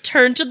 then you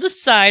turn to the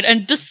side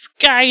and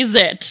disguise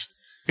it."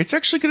 It's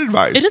actually good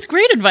advice. It is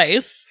great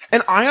advice,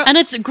 And and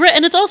it's great,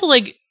 and it's also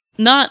like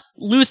not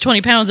lose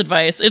 20 pounds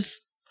advice. It's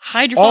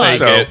hide your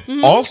flags. also, Fake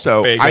Mhm.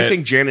 also, Fake I it.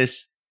 think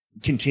Janice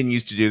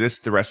continues to do this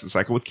the rest of the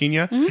cycle with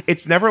Kenya. Mhm.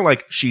 It's never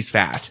like she's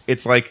fat.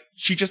 It's like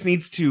she just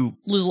needs to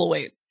Lose a little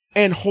weight.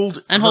 and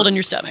hold in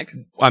your stomach.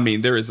 I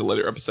mean, there is a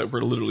later episode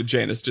where literally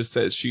Janice just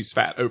says she's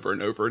fat over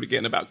and over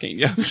again about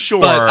Kenya.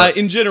 Sure. But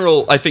in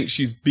general, I think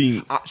she's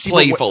being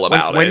playful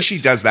about it. When she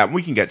does that,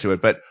 we can get to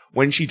it, but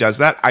when she does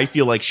that, I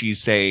feel like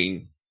she's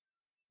saying,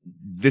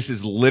 this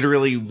is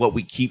literally what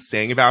we keep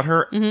saying about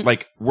her. Mhm.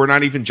 Like, we're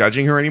not even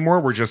judging her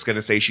anymore. We're just going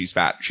to say she's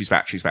fat. She's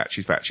fat. She's fat.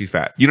 She's fat. She's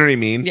fat. You know what I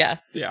mean? Yeah.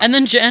 Yeah. And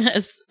then Jen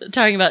is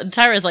talking about,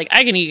 Tyra's like,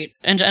 I can eat.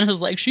 And Jen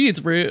is like, she eats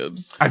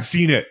ribs. I've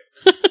seen it.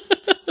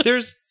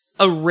 There's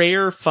a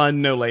rare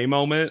fun Nole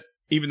moment,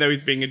 even though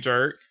he's being a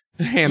jerk.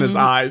 Hannah's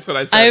eyes when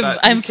I said that.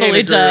 I'm You can't fully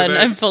agree done. with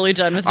it. I'm fully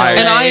done with I- Nole.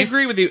 And I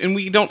agree with you. And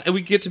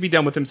we get to be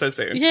done with him so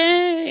soon.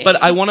 Yay.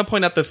 But I want to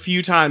point out the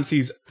few times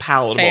he's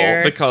palatable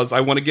Fair. because I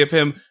want to give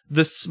him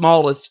the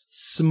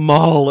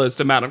smallest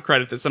amount of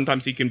credit that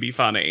sometimes he can be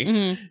funny.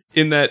 Mhm.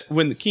 In that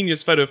when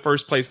Kenya's photo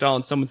first placed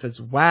on, someone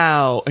says,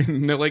 wow.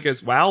 And Nole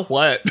goes, wow,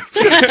 what?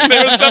 And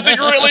there was something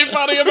really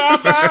funny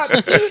about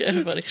that. That's kind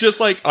of funny. Just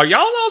like, are y'all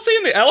all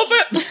seeing the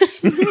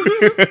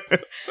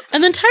elephant?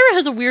 And then Tyra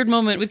has a weird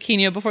moment with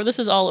Kenya before this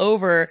is all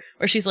over,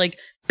 where she's like,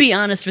 be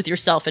honest with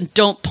yourself and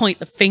don't point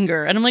the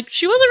finger. And I'm like,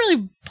 she wasn't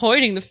really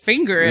pointing the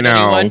finger at No.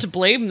 anyone to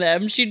blame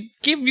them. She'd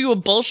give you a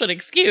bullshit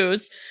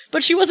excuse,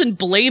 but she wasn't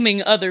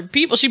blaming other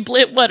people.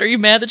 What, are you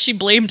mad that she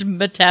blamed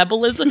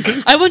metabolism?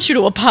 I want you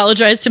to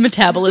apologize to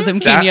metabolism,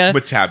 Kenya.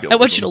 Metabolism. I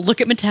want you to look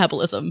at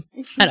metabolism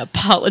and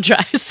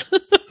apologize.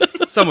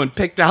 Someone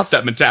picked out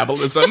that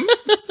metabolism.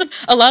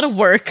 A lot of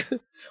work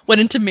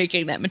went into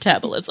making that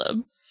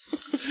metabolism.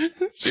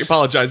 She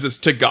apologizes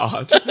to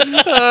God.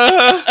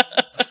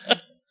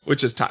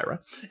 Which is Tyra.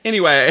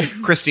 Anyway.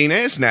 Christina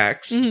is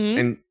next.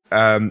 Mhm.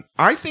 And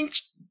I think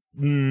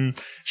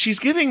she's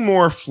giving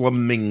more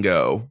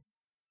flamingo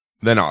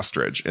than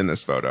ostrich in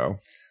this photo.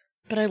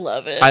 But I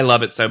love it. I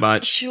love it so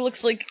much. She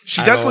looks like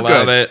She I does look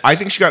love good. it. I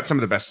think she got some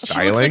of the best she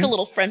styling. looks like a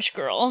little French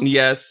girl.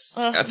 Yes.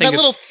 I That think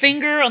little it's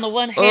finger on the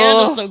one hand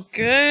Ugh. is so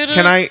good.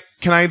 Can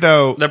I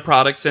though? the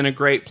product's in a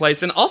great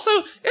place. And also,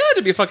 it had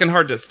to be fucking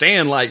hard to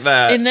stand like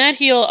that. In that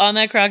heel on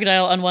that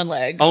crocodile on one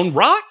leg. On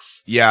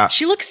rocks? Yeah,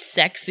 She looks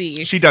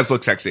sexy. she does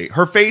look sexy.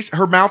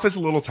 Her mouth is a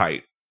little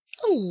tight,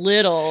 A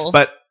little.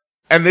 but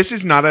and this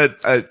is not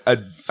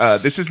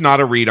this is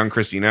not a read on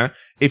Christina.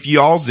 If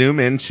y'all zoom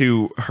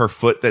into her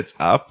foot that's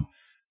up,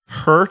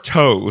 her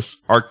toes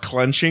are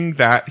clenching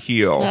that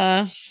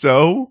heel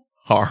so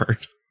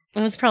hard.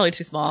 It's probably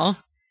too small.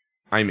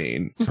 I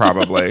mean,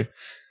 probably.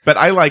 But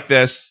I like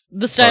this.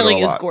 The styling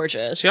photo a is lot.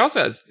 gorgeous. She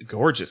also has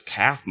gorgeous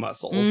calf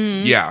muscles.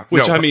 Mhm. Yeah.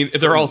 Which, no, I mean,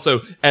 they're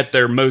also at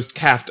their most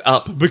calfed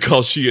up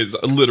because she is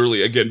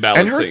literally, again,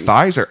 and her balancing.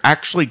 thighs are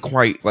actually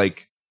quite,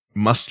 like,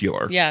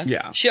 muscular. Yeah.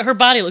 Yeah. Her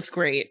body looks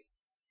great.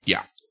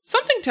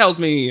 Something tells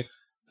me,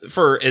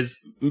 for as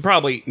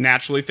probably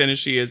naturally thin as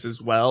she is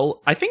as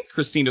well, I think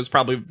Christina's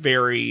probably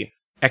very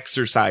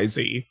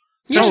exercisey.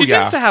 Yeah. She Oh, yeah.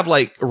 tends to have,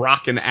 like,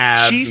 rockin'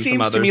 abs. She and some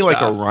seems to other me like a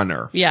stuff.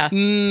 runner. Yeah.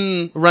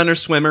 Runner,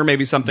 swimmer,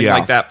 maybe something Yeah.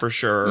 like that for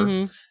sure.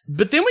 Mhm.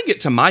 But then we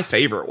get to my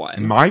favorite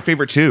one. My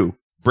favorite too,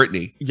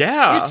 Brittany.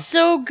 Yeah. It's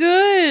so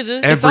good.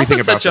 It's Everything also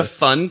about such a this.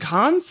 fun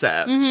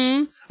concept.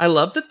 Mhm. I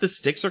love that the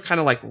sticks are kind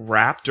of like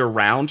wrapped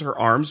around her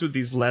arms with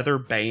these leather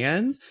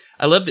bands.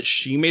 I love that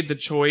she made the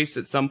choice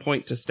at some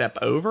point to step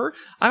over.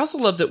 I also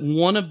love that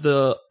one of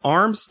the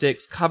arm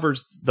sticks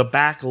covers the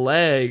back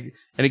leg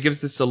and it gives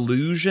this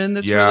illusion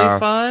that's Yeah. really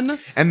fun.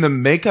 And the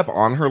makeup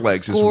on her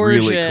legs is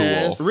really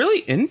Gorgeous. cool. Really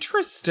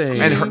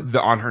interesting. And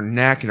on her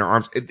neck and her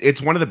arms,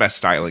 it's one of the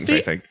best stylings, I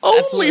the think. only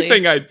Absolutely.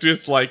 thing I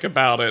dislike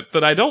about it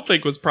that I don't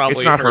think was probably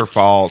It's not her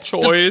fault.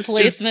 choice. The is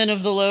placement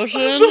of the lotion.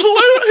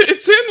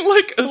 it's in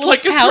like little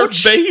it's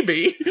pouch. her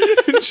baby.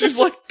 And she's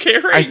like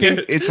carrying I think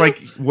it. it's like,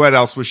 what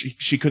else was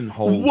she couldn't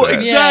hold Well, it.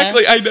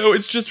 exactly. I know.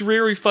 It's just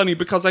very funny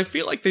because I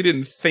feel like they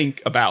didn't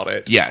think about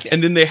it. Yes.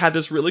 And then they had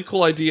this really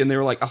cool idea and they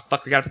were like, oh,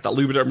 fuck, we gotta put that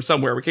Lubriderm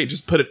somewhere. We can't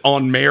just put it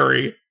on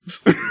Mary.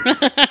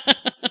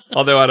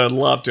 Although I'd have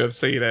loved to have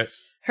seen it.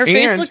 Her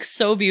face And- looks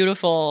so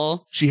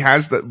beautiful. She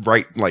has the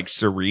right, like,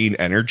 serene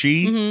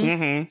energy.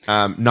 Mhm.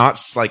 Mm-hmm. Not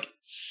like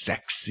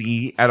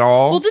sexy at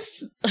all. Well,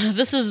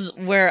 this is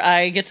where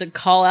I get to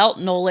call out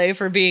Nole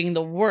for being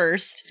the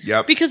worst.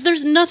 Yep. Because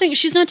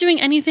she's not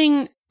doing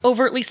anything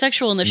overtly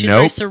sexual in this. She's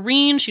very Nope.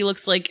 serene. She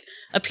looks like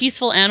a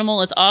peaceful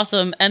animal. It's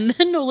awesome. And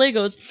then Nole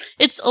goes,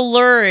 it's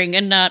alluring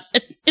and not,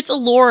 it's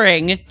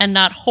alluring and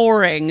not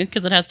whoring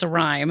because it has to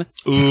rhyme.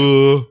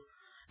 And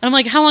I'm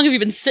like, how long have you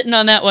been sitting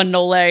on that one,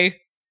 Nole?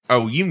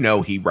 Oh,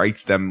 he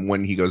writes them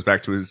when he goes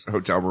back to his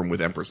hotel room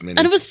with Empress Minnie.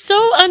 And it was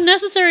so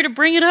unnecessary to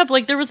bring it up.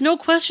 Like, there was no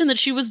question that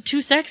she was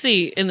too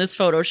sexy in this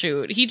photo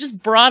shoot. He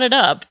just brought it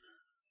up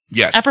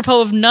Yes.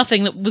 apropos of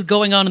nothing that was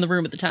going on in the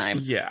room at the time.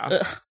 Yeah.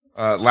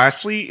 Ugh.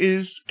 Lastly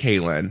is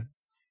Kaylin.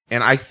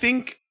 And I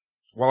think,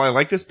 while I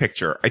like this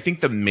picture, I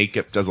think the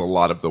makeup does a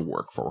lot of the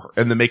work for her.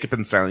 And the makeup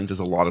and styling does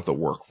a lot of the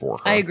work for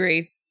her. I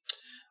agree.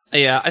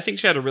 Yeah. I think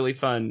she had a really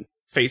fun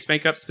face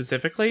makeup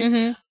specifically.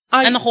 Mhm.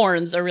 And the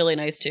horns are really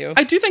nice too.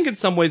 I do think in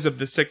some ways of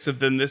the six of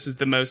them, this is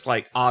the most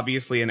like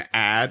obviously an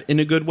ad in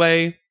a good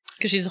way.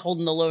 Because she's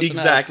holding the lotion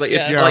Exactly.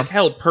 up. It's Yeah. like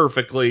held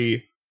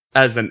perfectly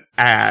as an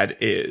ad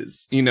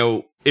is. You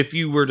know, if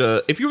you were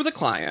the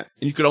client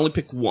and you could only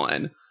pick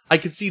one, I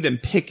could see them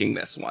picking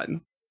this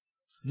one.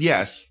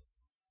 Yes.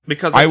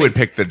 Because I would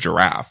pick the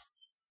giraffe.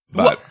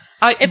 But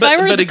If I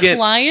were the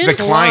client,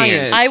 the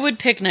client, I would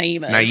pick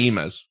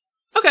Naima's.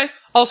 Okay,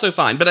 also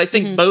fine. But I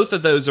think both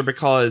of those are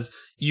because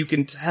you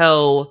can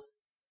tell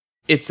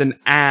it's an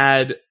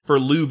ad for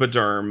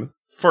Lubriderm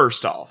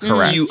first off.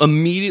 Correct. You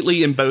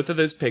immediately, in both of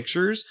those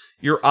pictures,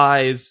 your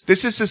eyes...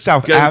 This is the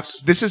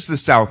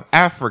South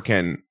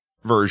African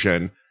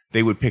version.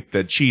 They would pick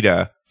the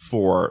cheetah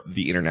for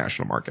the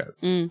international market.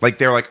 Like,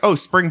 they're like, oh,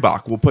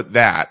 Springbok, we'll put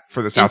that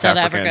for the South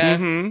African.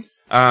 Africa.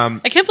 Mm-hmm.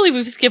 I can't believe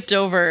we've skipped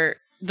over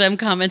them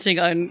commenting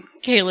on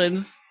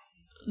Kaylin's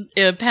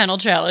panel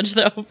challenge,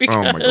 though. Because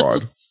oh, my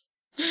God.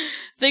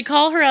 They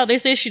call her out. They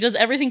say she does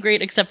everything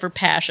great except for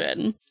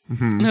passion.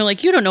 And they're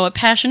like, you don't know what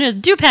passion is.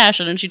 Do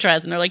passion. And she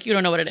tries. And they're like, you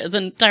don't know what it is.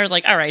 And Tyra's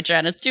like, all right,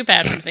 Janice, do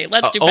passion with me.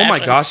 Let's do passion. Oh, my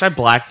gosh. I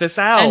blacked this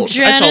out.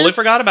 And I totally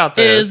forgot about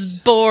this. Is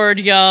bored,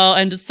 y'all,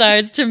 and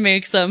decides to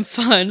make some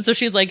fun. So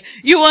she's like,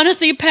 you want to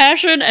see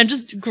passion? And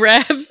just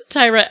grabs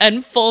Tyra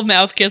and full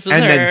mouth kisses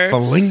and her. then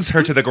flings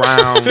her to the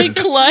ground. He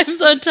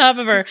climbs on top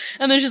of her.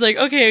 And then she's like,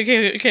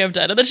 okay, I'm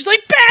done. And then she's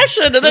like,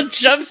 passion! And then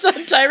jumps on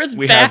Tyra's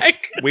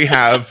back. We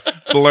have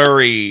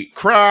blurry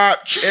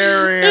crotch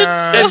area.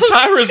 And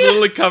Tyra's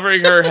literally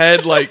covering her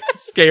head, like,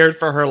 scared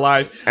for her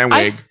life. And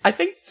wig. I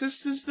think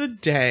this is the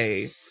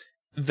day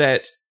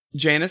that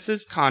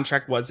Janice's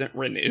contract wasn't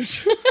renewed.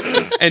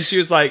 And she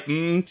was like,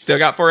 still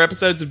got 4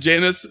 episodes of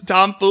Janice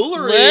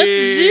tomfoolery.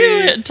 Let's do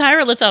it.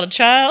 Tyra lets out a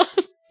child.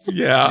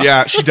 Yeah.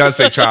 Yeah, she does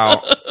say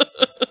child.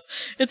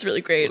 It's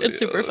really great. It's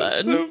super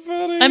fun. So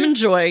funny. I'm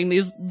enjoying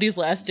these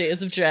last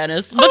days of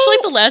Janice, much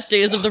like the last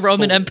days of the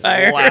Roman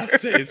Empire.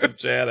 Last days of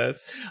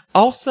Janice.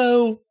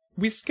 Also,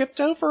 we skipped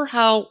over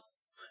how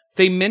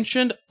they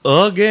mentioned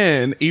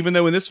again, even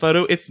though in this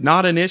photo it's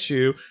not an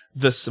issue,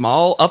 the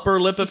small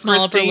upper lip of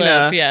Christina.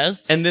 Upper lip,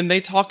 yes. And then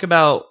they talk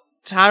about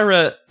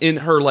Tyra in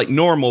her like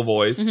normal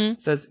voice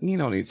says, you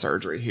don't need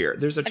surgery here.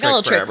 There's a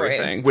trick for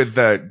everything. With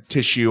the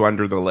tissue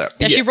under the lip.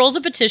 Yeah, she rolls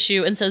up a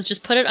tissue and says,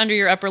 just put it under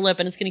your upper lip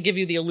and it's going to give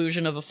you the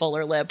illusion of a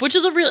fuller lip, which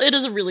is it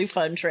is a really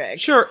fun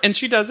trick. Sure. And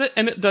she does it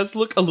and it does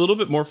look a little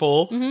bit more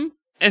full.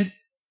 And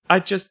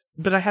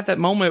but I had that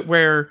moment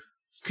where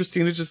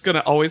Christina's just going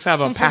to always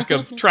have a pack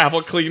of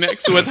travel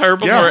Kleenex with her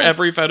before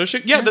every photo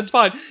shoot. Yeah, that's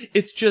fine.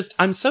 It's just,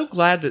 I'm so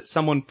glad that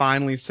someone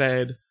finally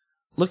said,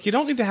 look, you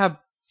don't need to have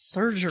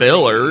surgery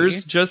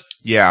fillers. Just,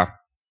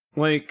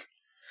 like.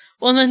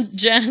 Well, and then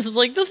Janice is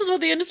like, this is what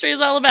the industry is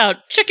all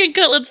about. Chicken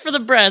cutlets for the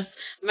breasts.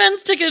 Men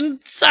sticking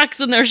socks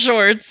in their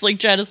shorts. Like,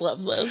 Janice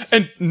loves this.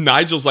 And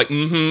Nigel's like,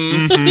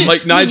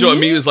 Like, Nigel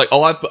immediately is like,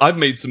 oh, I've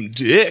made some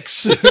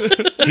dicks.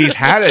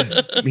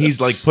 He's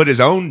like put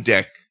his own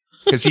dick.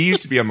 Because he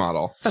used to be a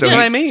model. That's what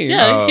I mean.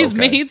 Yeah,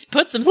 he's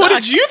put some socks.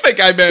 What did you think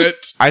I meant?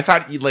 I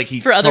thought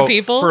he for other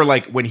people? For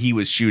like when he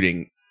was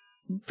shooting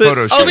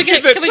photo shoots. Can we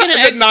get an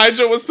egg?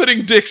 Nigel was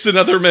putting dicks in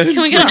other men.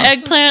 Can we get an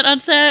eggplant on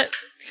set?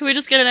 Can we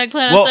just get an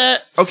eggplant on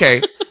set?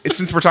 Okay,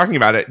 since we're talking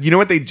about it, you know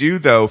what they do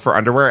though for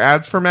underwear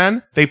ads for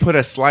men? They put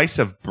a slice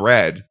of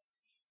bread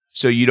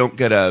so you don't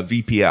get a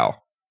VPL.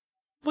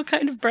 What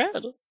kind of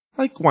bread?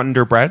 Like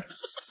Wonder Bread.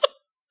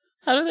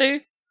 How do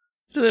they?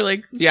 Do they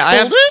like? Yeah,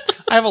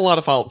 I have a lot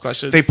of follow-up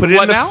questions. They put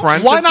it in the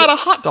front. Why not a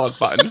hot dog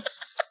bun?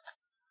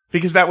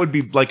 Because that would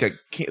be like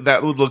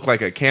that would look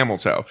like a camel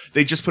toe.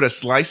 They just put a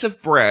slice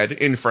of bread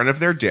in front of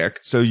their dick,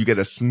 so you get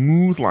a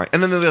smooth line,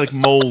 and then they like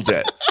mold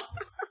it.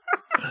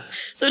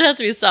 So it has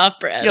to be soft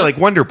bread. Yeah, like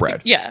Wonder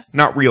Bread. Yeah,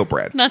 not real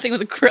bread. Nothing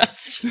with a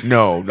crust.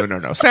 No.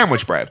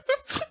 Sandwich bread.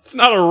 It's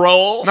not a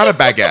roll. Not a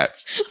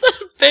baguette. It's not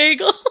a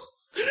bagel.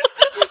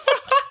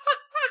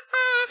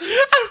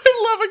 I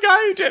would love a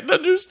guy who didn't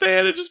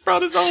understand and just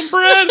brought his own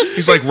bread.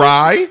 He's like,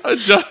 rye? A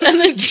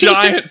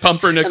giant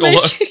pumpernickel. And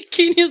then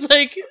Kenya's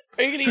like,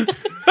 are you going to eat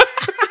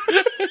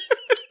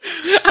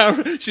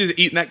that? She's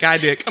eating that guy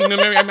dick. So,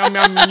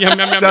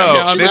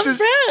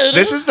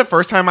 this is the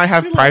first time I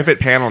have private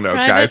panel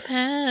notes, guys.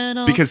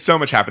 Panel. Because so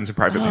much happens in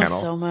private panel.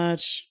 So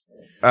much.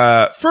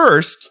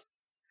 First,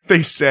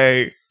 they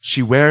say,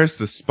 she wears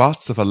the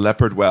spots of a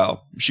leopard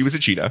well. She was a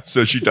cheetah,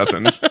 so she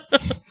doesn't.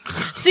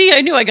 See,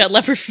 I knew I got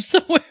leopard from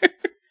somewhere.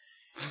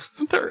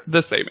 They're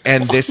the same.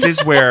 And this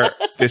is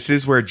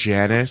where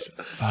Janice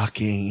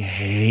fucking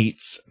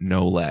hates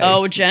Nole.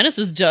 Oh, Janice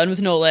is done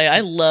with Nole. I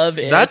love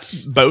it.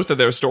 That's both of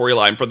their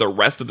storyline for the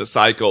rest of the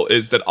cycle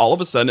is that all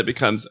of a sudden it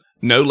becomes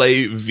Nole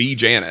v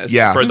Janice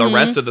for the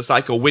rest of the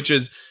cycle, which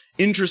is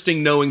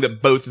interesting knowing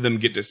that both of them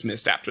get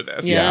dismissed after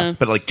this. Yeah.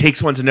 But like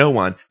takes one to know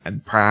one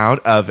and proud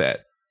of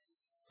it.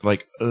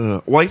 Like,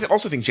 well, I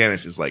also think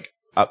Janice is like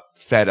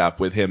fed up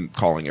with him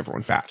calling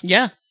everyone fat.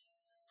 Yeah.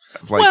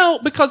 Like, well,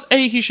 because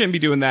A, he shouldn't be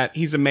doing that.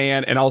 He's a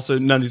man, and also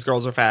none of these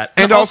girls are fat.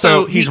 And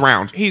also he's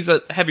round. He's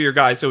a heavier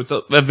guy, so it's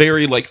a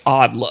very, like,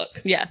 odd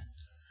look. Yeah.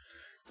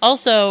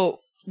 Also,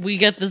 we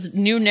get this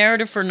new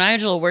narrative for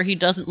Nigel where he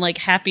doesn't like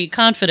happy,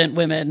 confident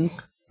women.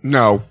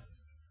 No.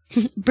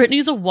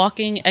 Brittany's a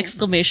walking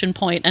exclamation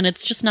point, and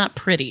it's just not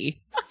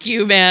pretty. Fuck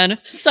you, man.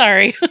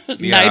 Sorry,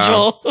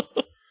 Nigel.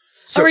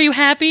 So- Are you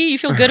happy? You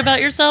feel good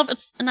about yourself?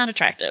 It's not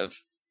attractive.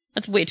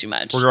 That's way too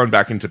much. We're going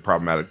back into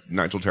problematic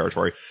Nigel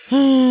territory.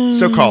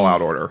 So call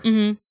out order,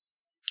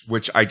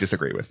 which I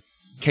disagree with.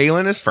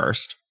 Kaylin is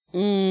first.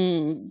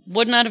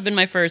 Would not have been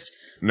my first.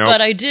 No,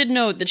 But I did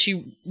note that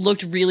she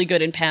looked really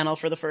good in panel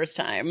for the first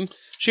time.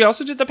 She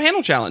also did the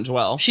panel challenge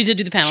well. She did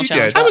do the panel She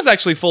challenge. did. I was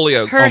actually fully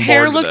on Her board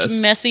hair with looked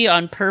this. messy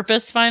on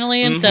purpose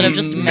finally instead of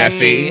just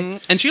messy.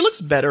 Mhm. And she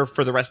looks better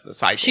for the rest of the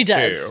cycle, She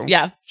does. too.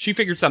 Yeah. She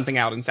figured something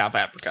out in South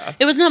Africa.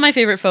 It was not my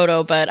favorite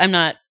photo, but I'm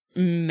not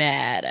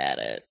mad at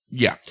it.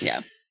 yeah.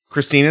 Yeah.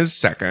 Christina's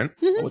second.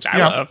 Which I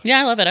Yeah. love.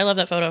 Yeah, I love it. I love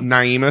that photo.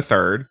 Naima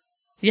third.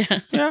 Yeah.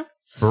 Yeah.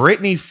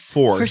 Brittany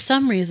fourth. For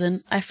some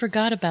reason, I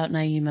forgot about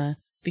Naima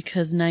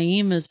because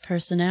Naima's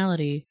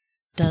personality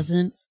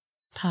doesn't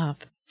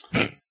pop.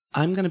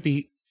 I'm going to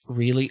be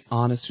really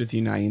honest with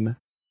you, Naima.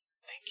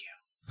 Thank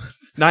you.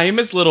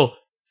 Naima's little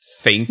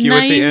thank you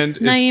at the end.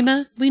 Is,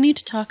 Naima, we need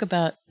to talk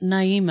about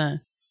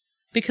Naima.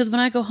 Because when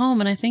I go home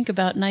and I think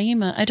about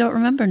Naima, I don't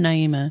remember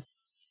Naima.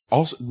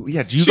 Also,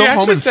 yeah, do you She go home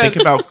actually and said- think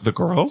about the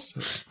girls?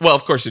 well,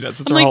 of course she does.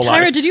 It's I'm her like, whole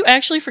Tyra, life. did you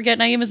actually forget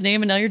Naima's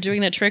name and now you're doing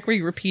that trick where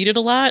you repeat it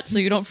a lot so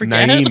you don't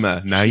forget?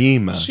 Naima.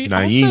 She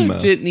Naima. also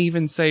didn't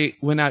even say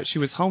when she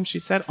was home. She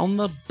said on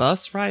the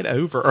bus ride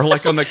over, or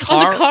like on the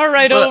car. On the car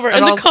ride But- over, and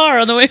and I the was- car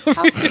on the way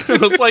over. I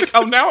was like,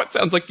 oh, now it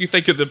sounds like you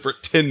think of them for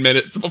 10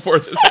 minutes before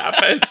this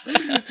happens.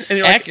 And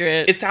you're like,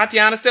 Accurate. is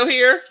Tatiana still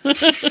here?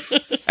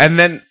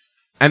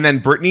 And then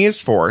Brittany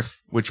is fourth,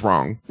 which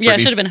wrong. Yeah, it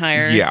Brittany's- should have been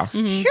higher. Yeah.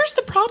 Here's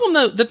the problem,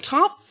 though. The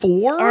top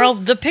four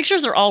The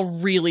pictures are all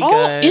really all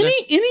good.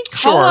 any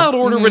call Sure. out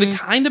order would have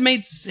kind of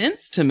made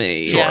sense to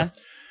me. Yeah.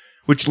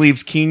 Which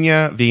leaves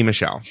Kenya v.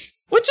 Michelle.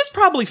 Which is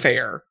probably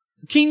fair.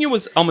 Kenya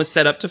was almost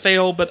set up to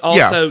fail, but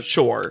also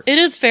sure. It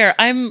is fair.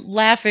 I'm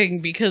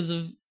laughing because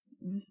of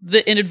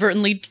the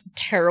inadvertently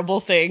terrible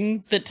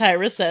thing that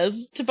Tyra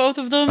says to both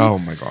of them. Oh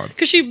my god.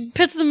 Because she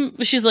pits them,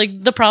 she's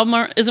like, the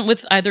problem isn't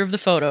with either of the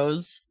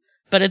photos,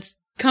 but it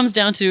comes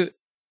down to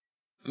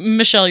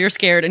Michelle, you're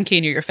scared, and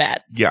Kenya, you're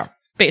fat. Yeah.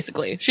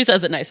 Basically. She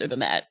says it nicer than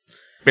that.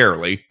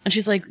 Barely. And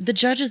she's like, the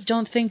judges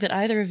don't think that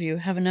either of you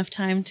have enough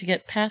time to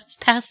get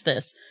past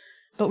this.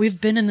 But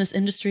we've been in this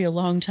industry a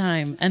long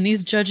time, and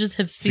these judges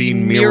have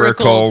seen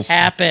miracles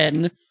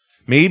happen.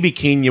 Maybe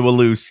Kenya will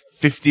lose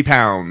 50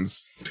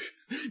 pounds.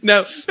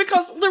 No,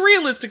 because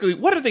realistically,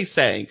 what are they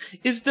saying?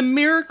 Is the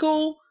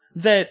miracle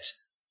that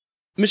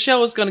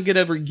Michelle is going to get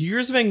over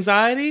years of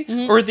anxiety,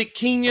 or that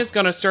Kenya's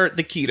going to start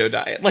the keto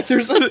diet? Like,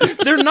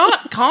 they're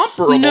not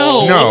comparable.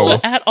 No.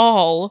 At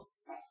all.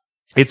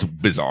 It's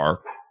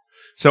bizarre.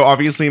 So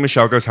obviously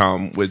Michelle goes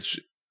home, which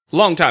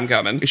Long time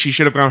coming. she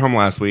should have gone home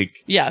last week.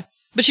 Yeah.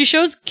 But she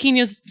shows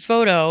Kenya's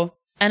photo,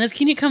 and as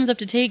Kenya comes up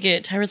to take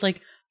it, Tyra's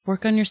like,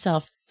 work on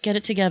yourself. Get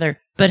it together.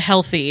 But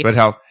healthy. But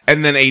hell,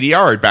 and then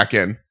ADR back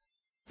in.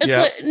 It's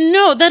Yeah. like,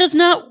 no,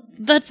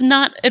 that's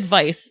not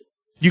advice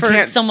You for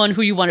can't. someone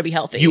who you want to be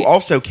healthy. You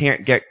also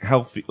can't get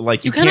healthy.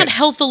 Like You can't. cannot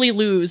healthily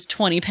lose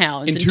 20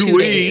 pounds in In 2 2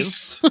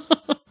 days. weeks.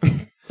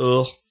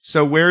 Ugh.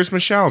 So where's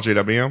Michelle,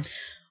 JW?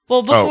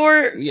 Well,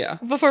 before Yeah.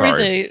 we Sorry.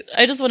 say,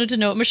 I just wanted to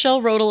note,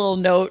 Michelle wrote a little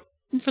note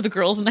for the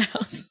girls in the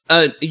house.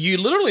 You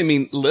literally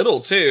mean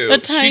little, too. A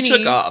tiny- She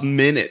took a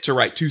minute to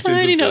write 2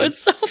 Tiny sentences. note. It's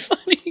so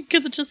funny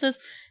because it just says,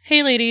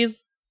 hey,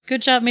 ladies,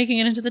 good job making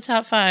it into the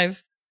top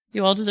 5.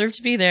 You all deserve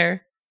to be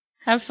there.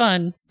 Have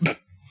fun.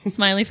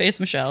 Smiley face,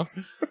 Michelle.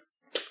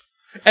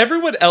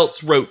 Everyone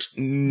else wrote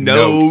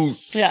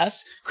notes. Yeah.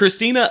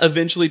 Christina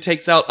eventually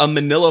takes out a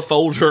manila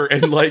folder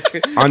and, like,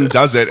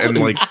 Undoes it and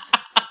like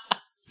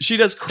she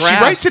does she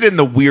crafts. writes it in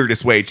the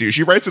weirdest way too.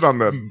 She writes it on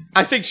the.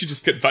 I think she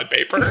just couldn't find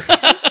paper.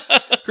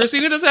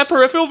 Christina doesn't have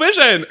peripheral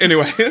vision.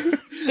 Anyway.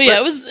 But yeah,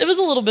 it was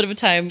a little bit of a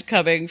time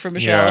coming for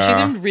Michelle. Yeah. She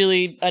seemed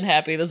really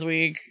unhappy this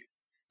week.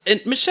 And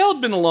Michelle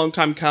had been a long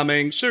time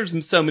coming. Sure,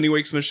 there's so many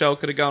weeks Michelle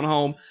could have gone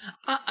home.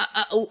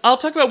 I'll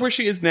talk about where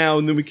she is now,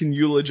 and then we can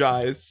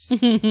eulogize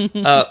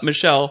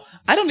Michelle.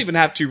 I don't even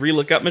have to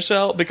relook up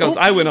Michelle because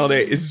I went on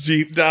a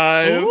deep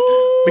dive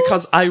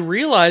because I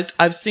realized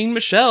I've seen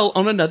Michelle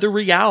on another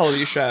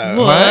reality show.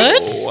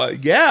 What? Oh,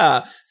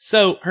 yeah.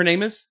 So her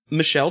name is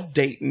Michelle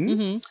Dayton.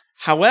 Mm-hmm.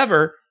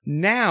 However,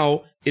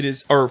 now it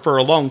is, or for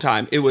a long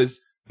time, it was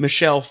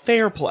Michelle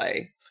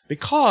Fairplay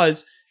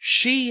because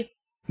she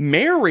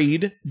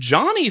married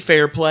Johnny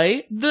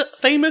Fairplay, the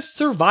famous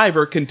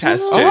Survivor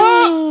contestant.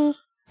 Oh.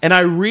 And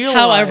I realized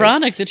How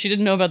ironic that she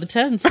didn't know about the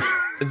tents.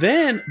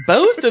 then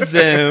both of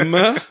them,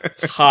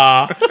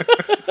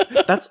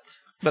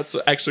 that's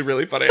actually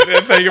really funny. I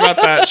didn't think about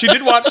that. She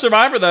did watch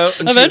Survivor though.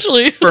 and she-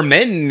 Eventually. for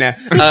men.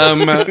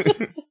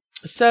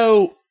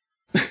 So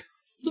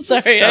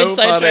Sorry, I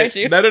sidetracked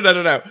you.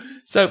 No.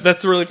 So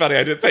that's really funny.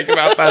 I didn't think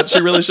about that. She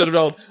really should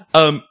have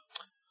known.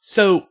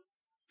 So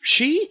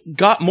she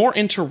got more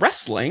into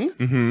wrestling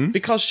Mm-hmm.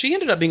 because she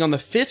ended up being on the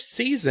 5th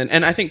season,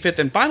 and I think 5th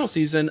and final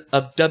season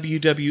of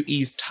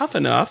WWE's Tough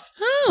Enough,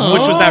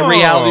 which was that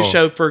reality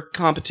show for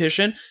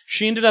competition.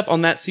 She ended up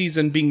on that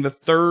season being the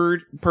 3rd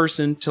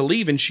person to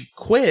leave, and she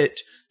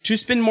quit to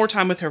spend more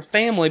time with her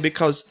family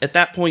because at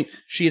that point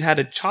she had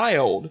a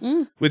child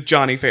with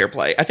Johnny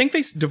Fairplay. I think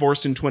they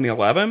divorced in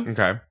 2011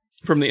 Okay.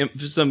 from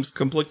some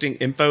conflicting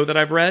info that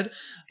I've read.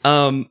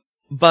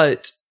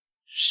 But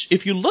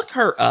if you look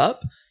her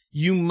up,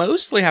 you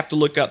mostly have to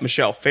look up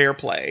Michelle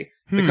Fairplay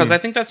because I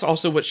think that's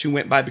also what she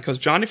went by, because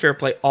Johnny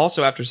Fairplay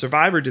also after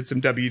Survivor did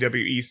some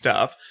WWE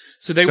stuff.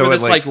 So they were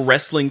this like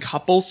wrestling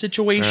couple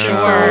situation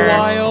for a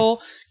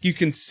while. You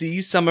can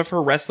see some of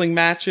her wrestling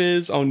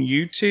matches on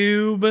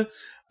YouTube.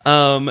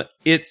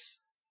 It's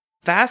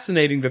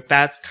fascinating that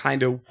that's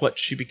kind of what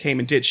she became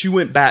and did. She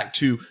went back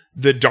to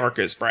the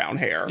darkest brown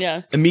hair.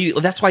 Yeah.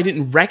 Immediately. That's why I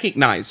didn't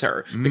recognize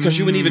her, because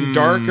she went even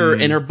darker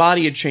and her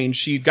body had changed.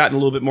 She'd gotten a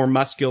little bit more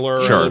muscular,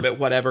 a little bit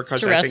whatever.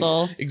 To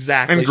wrestle.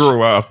 Exactly. And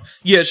grew up.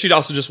 Yeah, she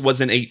also just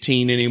wasn't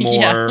 18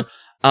 anymore.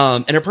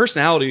 And her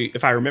personality,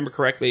 if I remember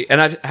correctly,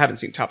 and I haven't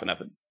seen Tough Enough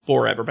in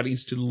forever, but I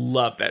used to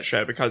love that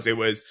show because it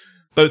was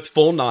both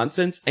full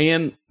nonsense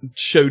and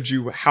showed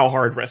you how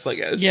hard wrestling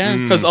is. Yeah.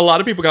 Because a lot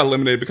of people got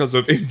eliminated because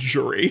of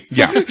injury.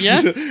 Yeah.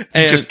 Yeah.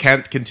 And Just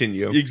can't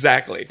continue.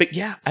 exactly. But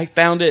yeah, I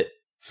found it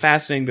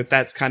fascinating that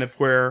that's kind of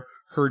where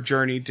her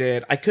journey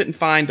did. I couldn't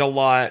find a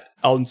lot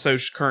on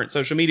current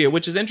social media,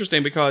 which is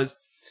interesting because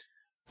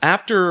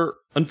after,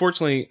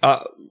 unfortunately,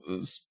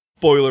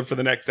 spoiler for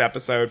the next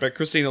episode, but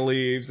Christina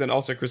leaves, and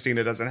also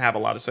Christina doesn't have a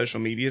lot of social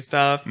media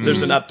stuff.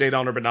 There's an update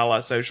on her, but not a lot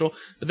of social.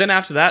 But then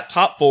after that,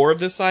 top 4 of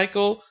this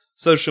cycle,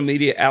 social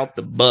media out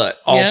the butt.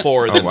 All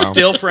 4 of them. wow.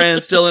 Still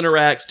friends, still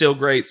interact, still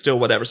great, still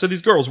whatever. So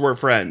these girls were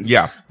friends.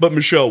 Yeah. But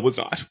Michelle was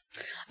not.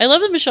 I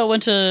love that Michelle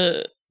went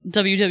to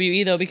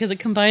WWE though, because it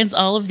combines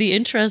all of the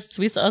interests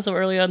we saw so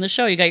early on the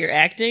show. You got your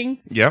acting.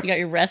 Yep. You got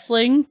your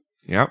wrestling.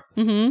 Yep.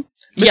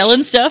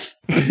 Yelling stuff.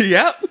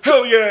 Yep.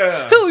 Hell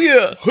yeah. Oh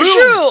yeah.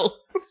 Michelle.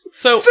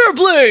 So Fair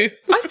play.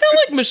 I feel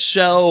like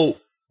Michelle,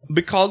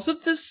 because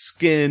of the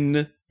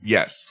skin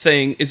Yes.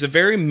 thing, is a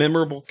very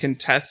memorable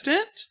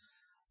contestant.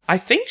 I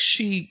think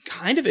she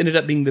kind of ended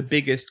up being the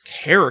biggest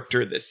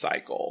character this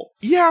cycle.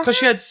 Yeah. Because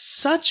she had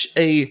such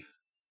a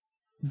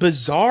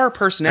bizarre I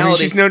personality. mean,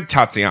 she's no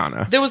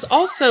Tatiana. There was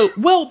also,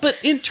 but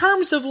in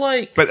terms of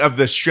like, But of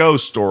the show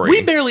story.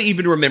 we barely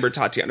even remember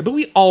Tatiana, but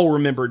we all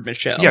remembered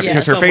Michelle. Yeah,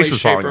 because in her some face way, was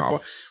shape, falling or off.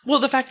 form. Well,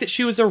 the fact that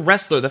she was a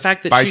wrestler, the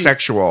fact that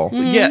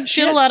Bisexual. Yeah,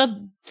 She had a lot of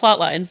plot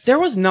lines. there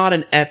was not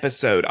an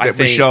episode, I That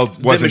think, Michelle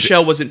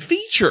that wasn't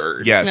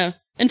featured. Yes. No.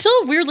 Until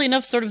weirdly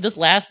enough, sort of this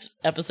last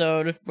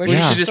episode where When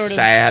Yeah. she's she's just sort of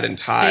sad and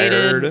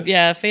tired.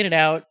 faded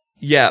out.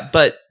 Yeah,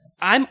 but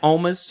I'm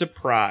almost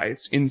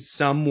surprised in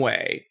some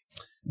way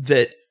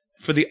that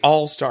for the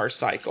All-Star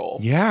cycle,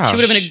 Yeah. She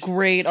would have been a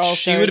great all-star.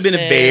 she would have been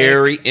a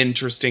very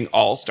interesting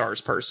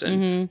All-Stars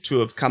person to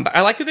have come back.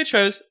 I like who they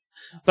chose,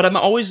 but I'm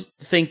always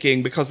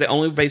thinking, because they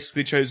only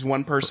basically chose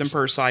one person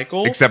per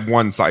cycle. Except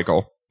one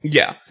cycle.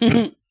 Yeah.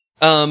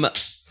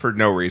 For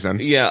no reason.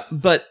 Yeah,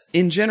 but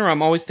in general,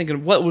 I'm always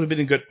thinking, what would have been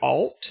a good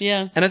alt?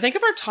 Yeah. And I think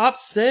of our top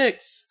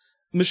 6,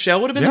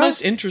 Michelle would have been Yeah. the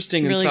most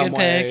interesting Really in some good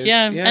ways. pick.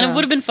 Yeah. And it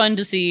would have been fun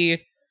to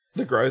see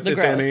the growth, the if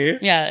growth. any.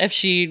 Yeah, if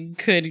she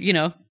could,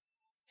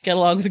 get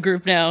along with the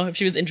group now. If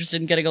she was interested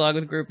in getting along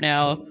with the group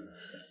now.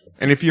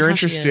 And if you're How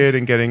she interested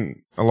in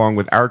getting along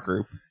with our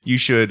group, you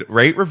should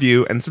rate,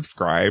 review, and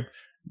subscribe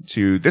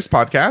to this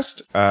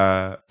podcast.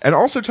 And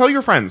also tell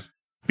your friends,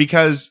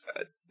 because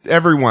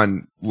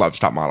everyone loves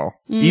Top Model.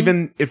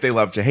 Even if they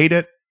love to hate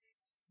it,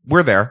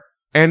 we're there.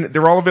 And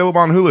they're all available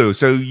on Hulu,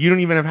 so you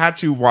don't even have had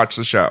to watch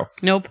the show.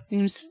 Nope. You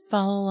can just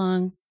follow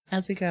along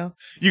as we go.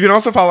 You can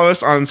also follow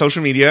us on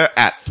social media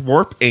at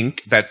Thwarp Inc.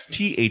 That's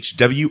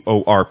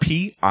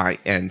THWORPINC.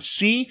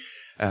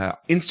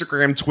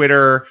 Instagram,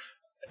 Twitter,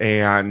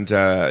 and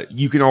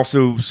you can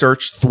also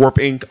search Thwarp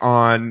Inc.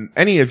 on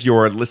any of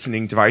your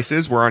listening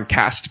devices. We're on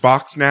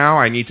Castbox now.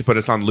 I need to put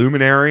us on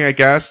Luminary, I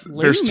guess.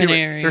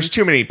 Luminary. There's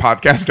too many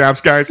podcast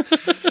apps, guys.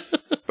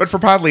 But for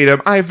Pod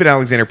Leadum, I've been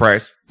Alexander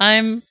Price.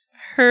 I'm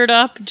Heard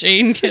Up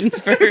Jane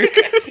Ginsburg.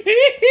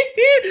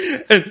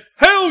 And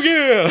hell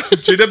yeah!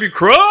 JW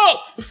Crop!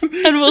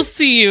 And we'll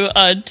see you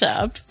on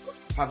top.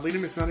 Pod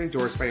Leadum is not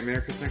endorsed by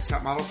America's Next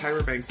Top Model,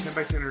 Tyra Banks,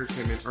 10x10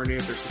 Entertainment, or any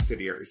of their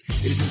subsidiaries.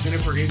 It is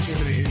intended for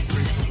entertainment and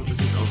informational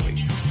purposes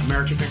only.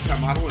 America's Next Top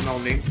Model and all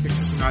names,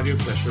 pictures, and audio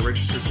clips are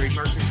registered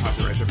trademarks and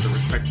copyrights of the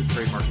respective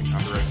trademark and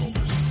copyright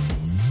holders.